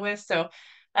have to deal with. So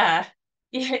yeah,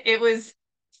 it was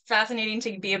fascinating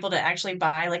to be able to actually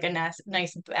buy like a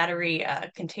nice battery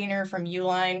container from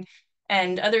Uline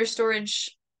and other storage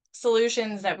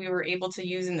solutions that we were able to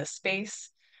use in the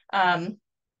space. And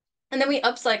then we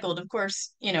upcycled, of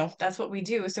course, that's what we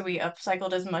do. So we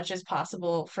upcycled as much as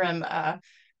possible from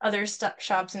other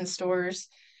shops and stores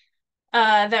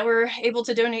that were able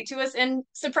to donate to us. And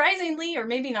surprisingly, or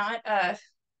maybe not,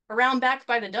 around back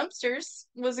by the dumpsters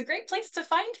was a great place to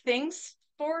find things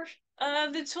for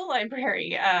the tool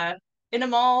library. In a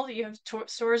mall, you have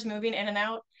stores moving in and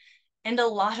out, and a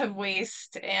lot of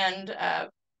waste, and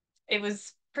it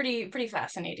was pretty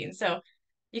fascinating. So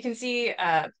you can see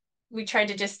we tried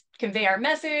to just convey our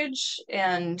message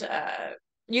and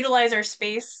utilize our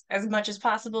space as much as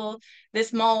possible.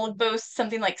 This mall boasts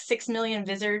something like 6 million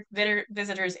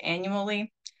visitors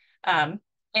annually.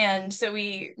 And so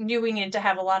we knew we needed to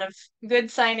have a lot of good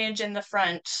signage in the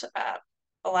front,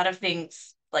 a lot of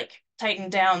things like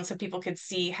tightened down so people could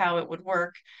see how it would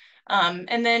work.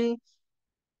 And then,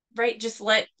 right, just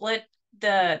let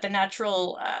the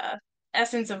natural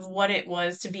essence of what it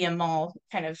was to be a mall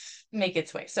kind of make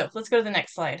its way. So let's go to the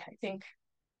next slide. I think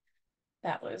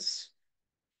that was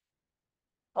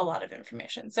a lot of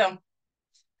information. So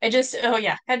I just,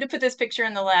 had to put this picture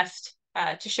on the left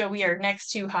to show we are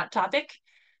next to Hot Topic.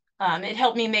 It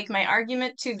helped me make my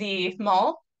argument to the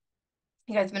mall.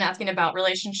 You guys have been asking about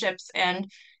relationships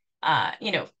and,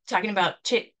 talking about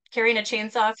carrying a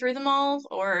chainsaw through the mall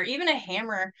or even a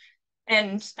hammer.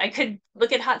 And I could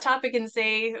look at Hot Topic and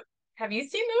say, have you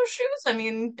seen those shoes? I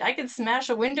mean, I could smash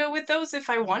a window with those if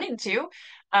I wanted to.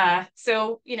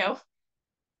 So,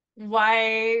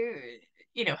 why,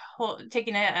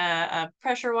 taking a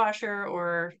pressure washer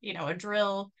or, a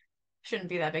drill shouldn't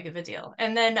be that big of a deal.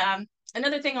 And then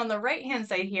another thing on the right-hand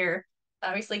side here,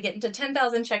 obviously getting to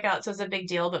 10,000 checkouts was a big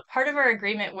deal, but part of our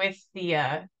agreement with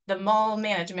the mall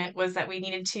management was that we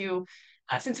needed to,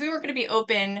 since we weren't going to be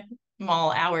open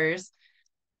mall hours,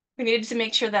 we needed to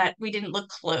make sure that we didn't look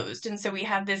closed. And so we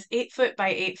have this 8-foot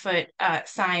by 8-foot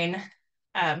sign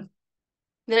that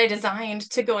I designed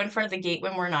to go in front of the gate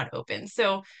when we're not open.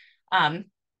 So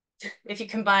if you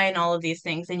combine all of these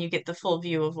things, then you get the full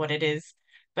view of what it is.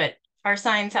 But our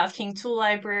sign, South King Tool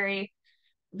Library,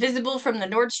 visible from the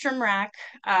Nordstrom rack,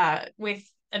 with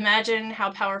imagine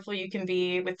how powerful you can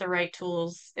be with the right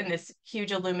tools in this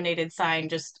huge illuminated sign,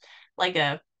 just like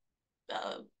a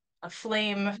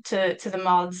flame to the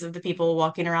moths of the people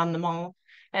walking around the mall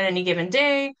at any given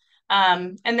day.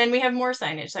 And then we have more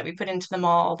signage that we put into the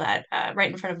mall that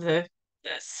right in front of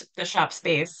the shop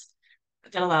space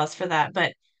that allows for that.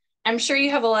 But I'm sure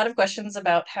you have a lot of questions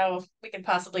about how we could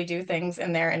possibly do things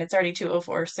in there, and it's already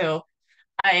 2:04. So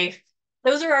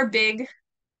those are our big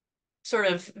sort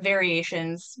of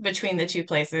variations between the two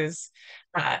places.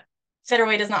 Federal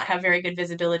Way does not have very good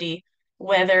visibility.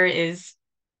 Weather is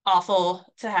awful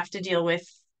to have to deal with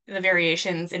the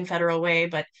variations in Federal Way,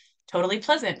 but totally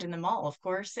pleasant in the mall, of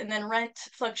course. And then rent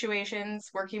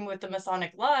fluctuations, working with the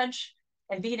Masonic Lodge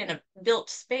and being in a built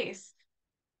space.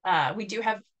 We do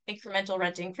have incremental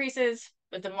rent increases,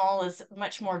 but the mall is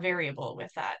much more variable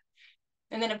with that.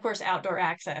 And then, of course, outdoor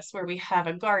access, where we have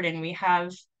a garden, we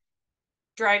have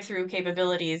drive-through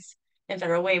capabilities in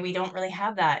Federal Way. We don't really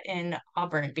have that in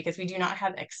Auburn because we do not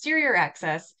have exterior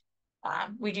access.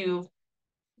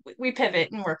 We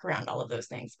pivot and work around all of those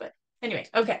things. But anyway,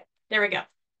 okay, there we go.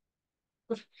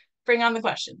 Bring on the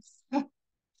questions.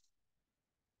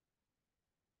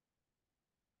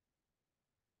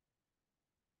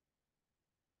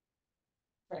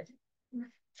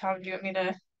 Tom, do you want me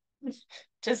to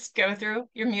just go through?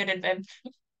 You're muted, babe.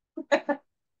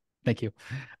 Thank you.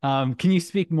 Can you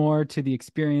speak more to the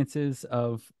experiences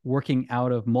of working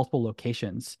out of multiple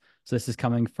locations? So this is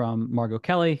coming from Margot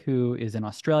Kelly, who is in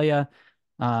Australia,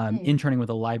 interning with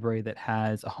a library that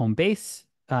has a home base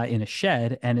in a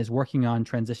shed and is working on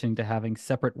transitioning to having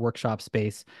separate workshop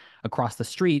space across the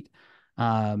street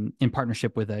in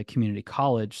partnership with a community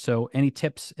college. So any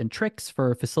tips and tricks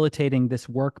for facilitating this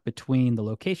work between the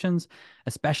locations,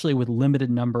 especially with limited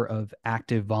number of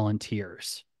active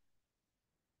volunteers?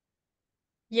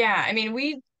 Yeah, I mean,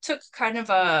 we took kind of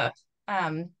a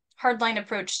hardline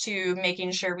approach to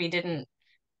making sure we didn't.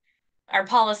 Our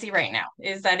policy right now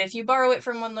is that if you borrow it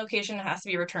from one location, it has to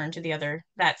be returned to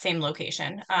that same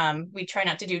location. We try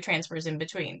not to do transfers in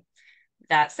between.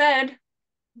 That said,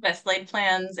 best laid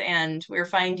plans, and we're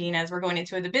finding as we're going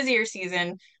into the busier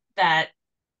season that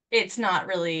it's not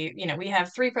really, we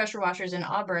have 3 pressure washers in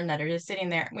Auburn that are just sitting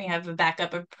there. We have a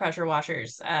backup of pressure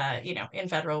washers, in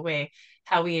Federal Way.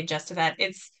 How we adjust to that,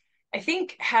 I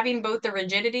think having both the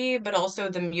rigidity but also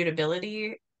the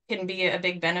mutability can be a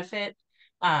big benefit.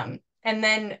 And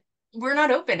then we're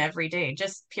not open every day,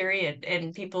 just period.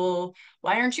 And people,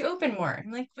 why aren't you open more?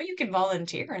 I'm like, well, you can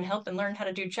volunteer and help and learn how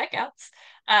to do checkouts.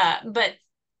 But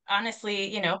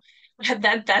honestly,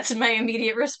 that's my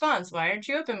immediate response. Why aren't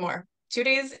you open more? 2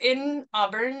 days in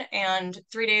Auburn and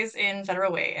 3 days in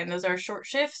Federal Way. And those are short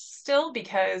shifts still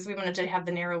because we wanted to have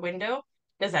the narrow window.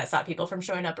 Does that stop people from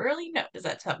showing up early? No. Does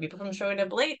that stop people from showing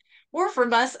up late? Or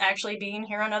from us actually being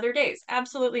here on other days?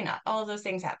 Absolutely not. All of those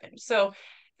things happen. So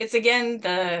it's again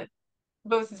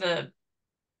both the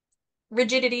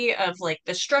rigidity of like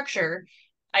the structure.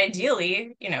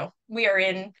 Ideally, we are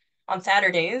in on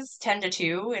Saturdays 10 to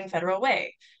 2 in Federal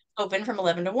Way, open from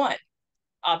 11 to 1.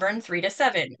 Auburn 3 to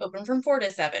 7, open from 4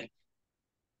 to 7.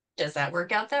 Does that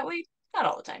work out that way? Not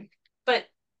all the time, but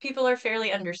people are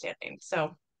fairly understanding.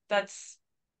 So that's,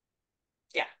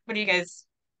 yeah. What do you guys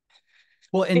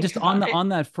Well, and think just about it? on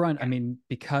that front, I Yeah. mean,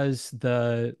 because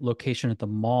the location at the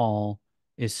mall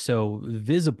is so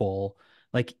visible,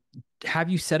 like, have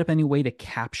you set up any way to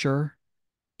capture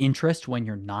interest when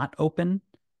you're not open?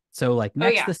 So, like, Oh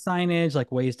next yeah. to signage,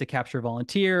 like ways to capture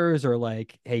volunteers, or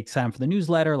like, hey, sign up for the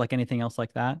newsletter, like anything else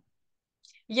like that?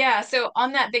 Yeah, so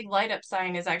on that big light up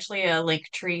sign is actually a link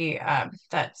tree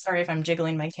sorry if I'm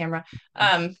jiggling my camera,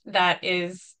 that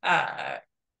is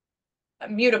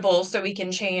mutable so we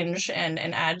can change and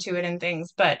add to it and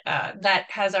things. But that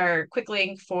has our quick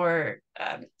link for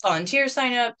volunteer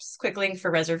signups, quick link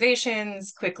for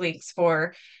reservations, quick links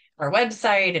for our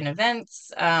website and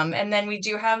events. And then we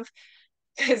do have,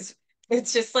 because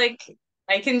it's just like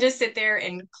I can just sit there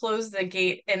and close the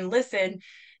gate and listen.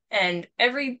 And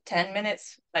every 10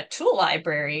 minutes, a tool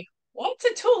library. What's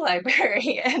a tool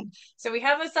library? And so we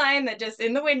have a sign that just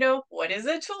in the window, what is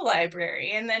a tool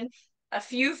library? And then a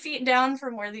few feet down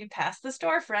from where they pass the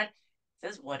storefront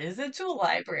says, what is a tool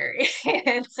library?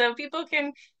 And so people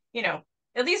can,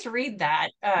 at least read that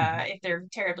Mhm. if they're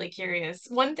terribly curious.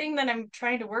 One thing that I'm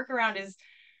trying to work around is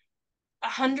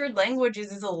 100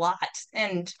 languages is a lot.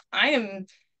 And I am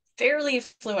fairly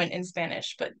fluent in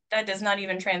Spanish, but that does not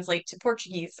even translate to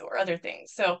Portuguese or other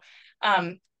things. So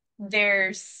um,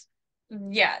 there's,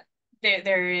 yeah,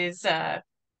 there is a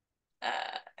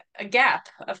gap,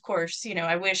 of course.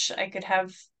 I wish I could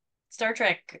have Star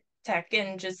Trek tech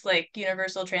and just like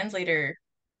universal translator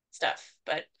stuff,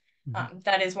 but Mhm.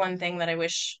 that is one thing that I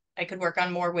wish I could work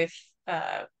on more with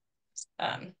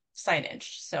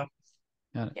signage. So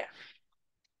Got it. yeah.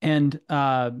 And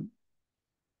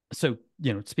so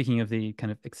speaking of the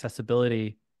kind of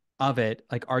accessibility of it,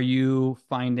 like, are you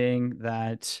finding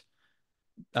that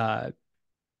uh,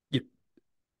 you,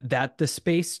 that the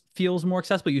space feels more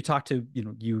accessible? You talked to,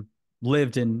 you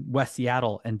lived in West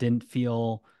Seattle and didn't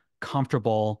feel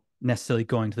comfortable necessarily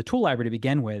going to the tool library to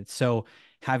begin with. So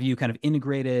have you kind of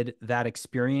integrated that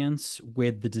experience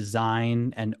with the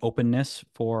design and openness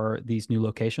for these new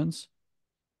locations?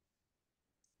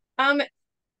 Um,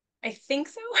 I think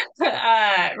so.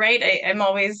 Right. I'm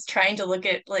always trying to look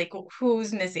at like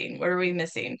who's missing, what are we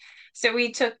missing? So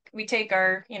we take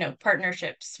our,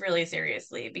 partnerships really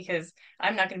seriously because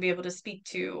I'm not going to be able to speak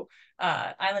to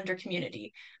Islander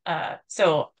community.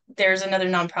 So there's another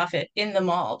nonprofit in the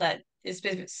mall that is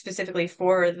specifically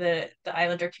for the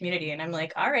Islander community. And I'm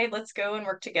like, all right, let's go and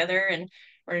work together and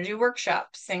we're gonna do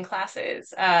workshops and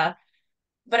classes.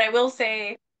 But I will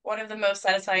say one of the most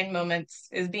satisfying moments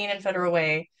is being in Federal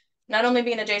Way, not only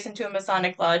being adjacent to a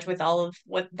Masonic lodge with all of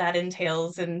what that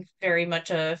entails and very much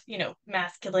a,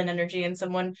 masculine energy in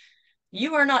someone,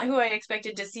 you are not who I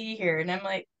expected to see here. And I'm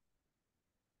like,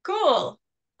 cool,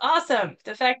 awesome.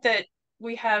 The fact that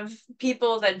we have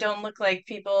people that don't look like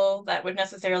people that would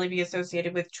necessarily be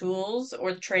associated with tools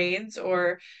or trades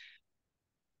or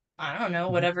I don't know,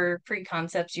 Mhm. whatever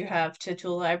preconcepts you have to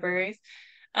tool libraries,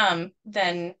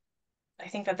 then I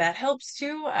think that helps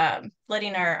too,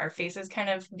 letting our faces kind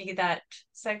of be that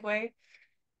segue.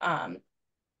 Um,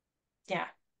 yeah.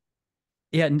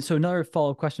 Yeah, and so another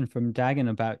follow-up question from Dagan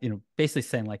about, basically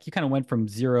saying, like, you kind of went from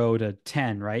 0 to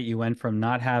 10, right? You went from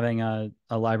not having a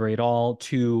library at all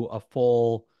to a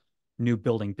full new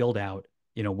building build out,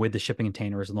 with the shipping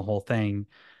containers and the whole thing.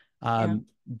 Yeah.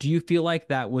 Do you feel like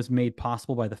that was made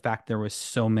possible by the fact there was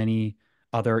so many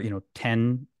other,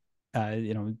 10,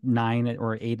 9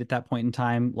 or 8 at that point in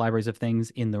time, libraries of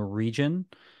things in the region?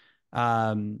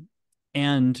 Um,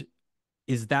 and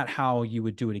is that how you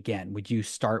would do it again? Would you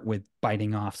start with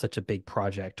biting off such a big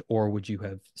project, or would you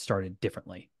have started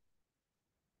differently?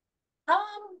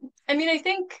 I mean, I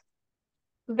think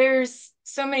there's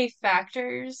so many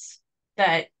factors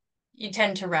that you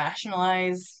tend to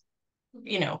rationalize,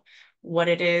 you know, what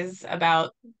it is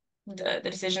about the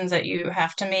decisions that you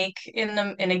have to make in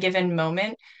a given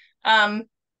moment. Um,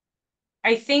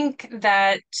 I think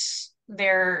that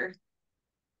there,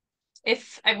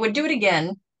 if I would do it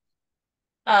again,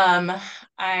 um,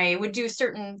 I would do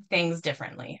certain things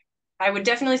differently. I would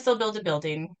definitely still build a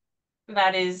building.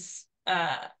 That is,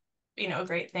 a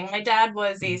great thing. My dad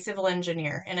was a Mhm. civil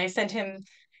engineer, and I sent him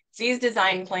these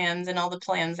design plans and all the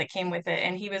plans that came with it.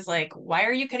 And he was like, "Why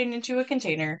are you cutting into a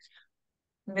container?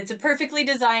 It's a perfectly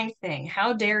designed thing.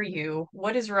 How dare you?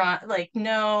 What is wrong? Like,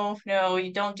 no, no,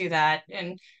 you don't do that."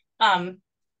 And um,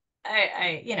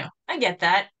 I get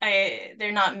that.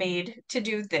 They're not made to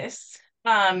do this.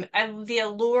 The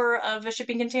allure of a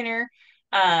shipping container,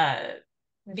 uh,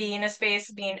 being a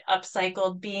space, being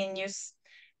upcycled, being used,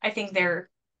 I think there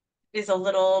is a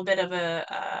little bit of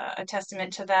a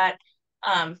testament to that.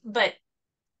 But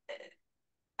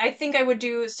I think I would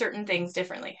do certain things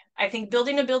differently. I think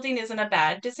building a building isn't a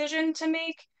bad decision to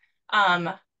make. Um,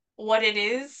 what it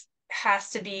is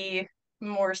has to be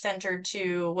more centered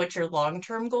to what your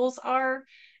long-term goals are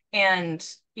and,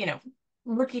 you know,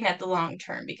 looking at the long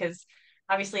term because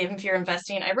obviously if you're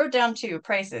investing, I wrote down two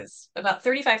prices, about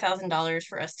 $35,000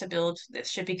 for us to build this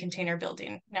shipping container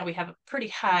building. Now we have a pretty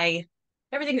high,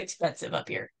 everything's expensive up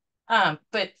here.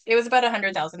 But it was about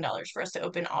 $100,000 for us to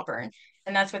open Auburn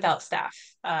and that's without staff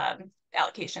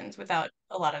allocations, without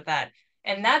a lot of that.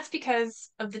 And that's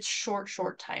because of the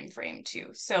short time frame too.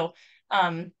 So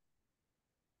um,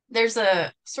 there's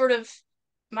a sort of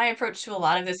my approach to a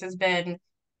lot of this has been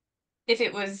if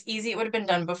it was easy, it would have been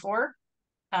done before.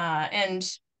 And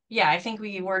yeah, I think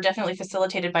we were definitely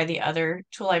facilitated by the other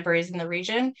tool libraries in the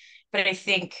region, but I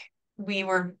think we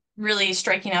were really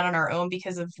striking out on our own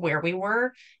because of where we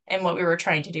were and what we were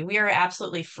trying to do. We are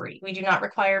absolutely free. We do not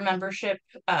require membership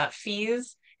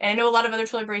fees. And I know a lot of other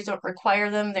tool libraries don't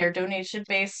require them. They're donation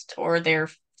based or they're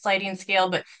sliding scale,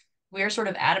 but we are sort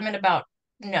of adamant about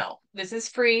no, this is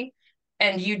free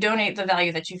and you donate the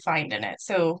value that you find in it.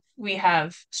 So we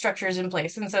have structures in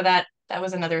place. And so that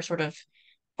was another sort of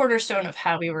cornerstone of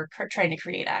how we were trying to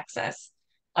create access.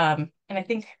 And I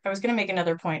think I was going to make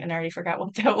another point and I already forgot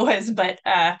what that was, but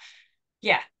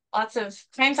yeah, lots of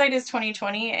hindsight is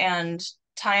 2020 and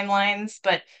timelines,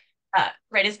 but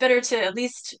right, it's better to at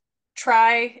least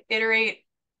try, iterate,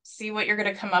 see what you're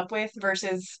going to come up with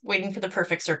versus waiting for the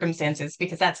perfect circumstances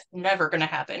because that's never going to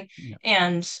happen. Yeah.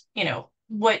 And,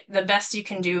 what the best you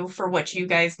can do for what you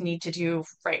guys need to do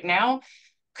right now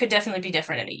could definitely be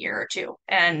different in a year or two.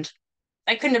 And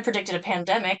I couldn't have predicted a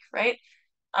pandemic, right?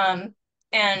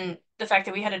 And the fact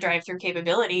that we had a drive-through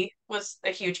capability was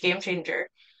a huge game changer.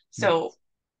 So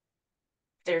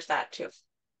there's that too.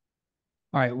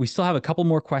 All right, we still have a couple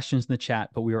more questions in the chat,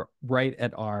 but we are right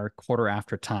at our quarter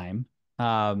after time.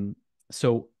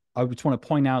 So I just want to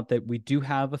point out that we do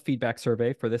have a feedback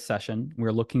survey for this session.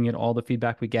 We're looking at all the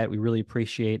feedback we get. We really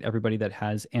appreciate everybody that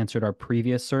has answered our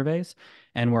previous surveys,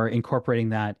 and we're incorporating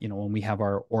that, when we have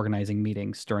our organizing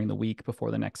meetings during the week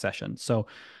before the next session. So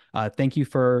thank you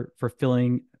for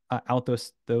filling out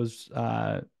those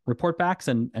report backs,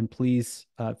 and please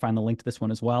find the link to this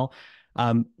one as well.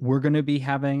 We're going to be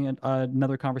having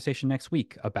another conversation next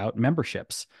week about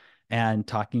memberships and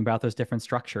talking about those different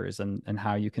structures and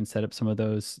how you can set up some of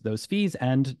those fees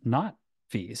and not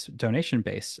fees, donation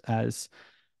based, as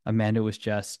Amanda was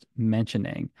just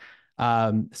mentioning.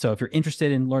 So if you're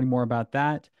interested in learning more about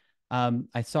that,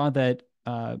 I saw that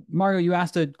Mario, you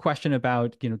asked a question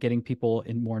about getting people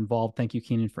more involved. Thank you,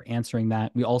 Keenan, for answering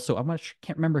that. We also,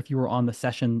 can't remember if you were on the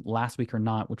session last week or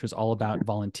not, which was all about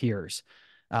volunteers.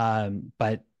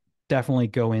 But definitely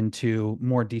go into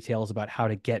more details about how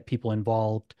to get people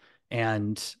involved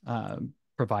and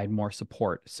provide more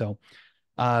support. So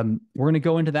we're going to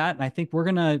go into that, and I think we're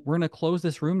gonna close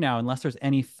this room now, unless there's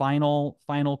any final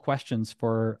questions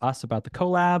for us about the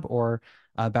collab or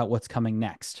about what's coming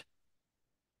next.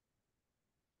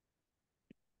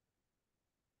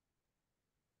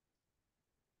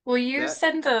 Will you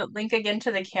send the link again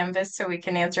to the Canvas so we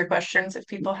can answer questions if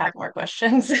people have more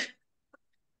questions?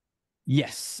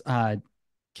 Yes.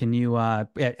 Can you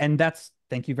and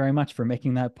thank you very much for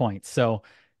making that point. So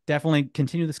definitely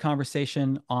continue this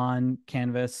conversation on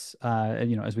Canvas,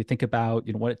 as we think about,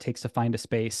 what it takes to find a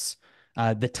space,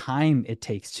 the time it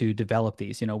takes to develop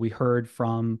these. We heard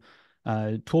from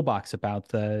ToolBox about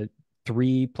the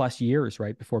 3+ years,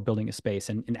 right, before building a space.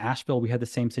 And in Asheville, we had the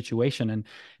same situation. And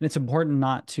it's important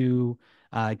not to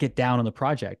get down on the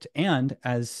project. And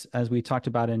as we talked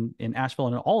about in Asheville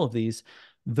and in all of these,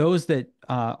 those that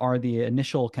are the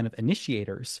initial kind of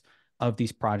initiators of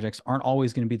these projects aren't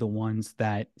always going to be the ones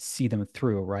that see them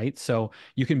through, right? So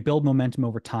you can build momentum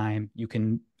over time. You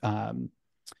can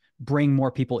bring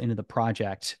more people into the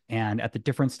project, and at the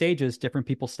different stages, different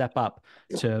people step up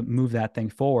to move that thing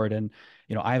forward. And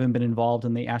I haven't been involved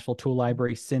in the Asheville Tool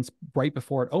Library since right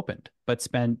before it opened, but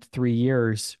spent 3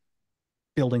 years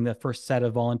building the first set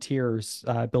of volunteers,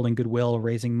 building goodwill,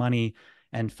 raising money,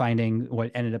 and finding what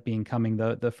ended up becoming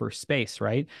the first space,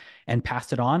 right? And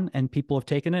passed it on, and people have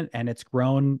taken it, and it's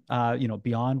grown,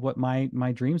 beyond what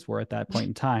my dreams were at that point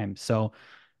in time. So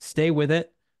stay with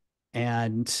it,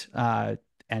 and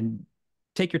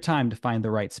take your time to find the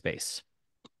right space.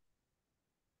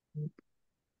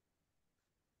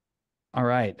 All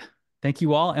right. Thank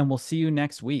you all, and we'll see you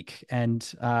next week. And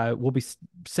we'll be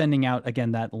sending out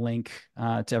again that link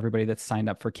to everybody that's signed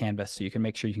up for Canvas, so you can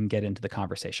make sure you can get into the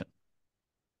conversation.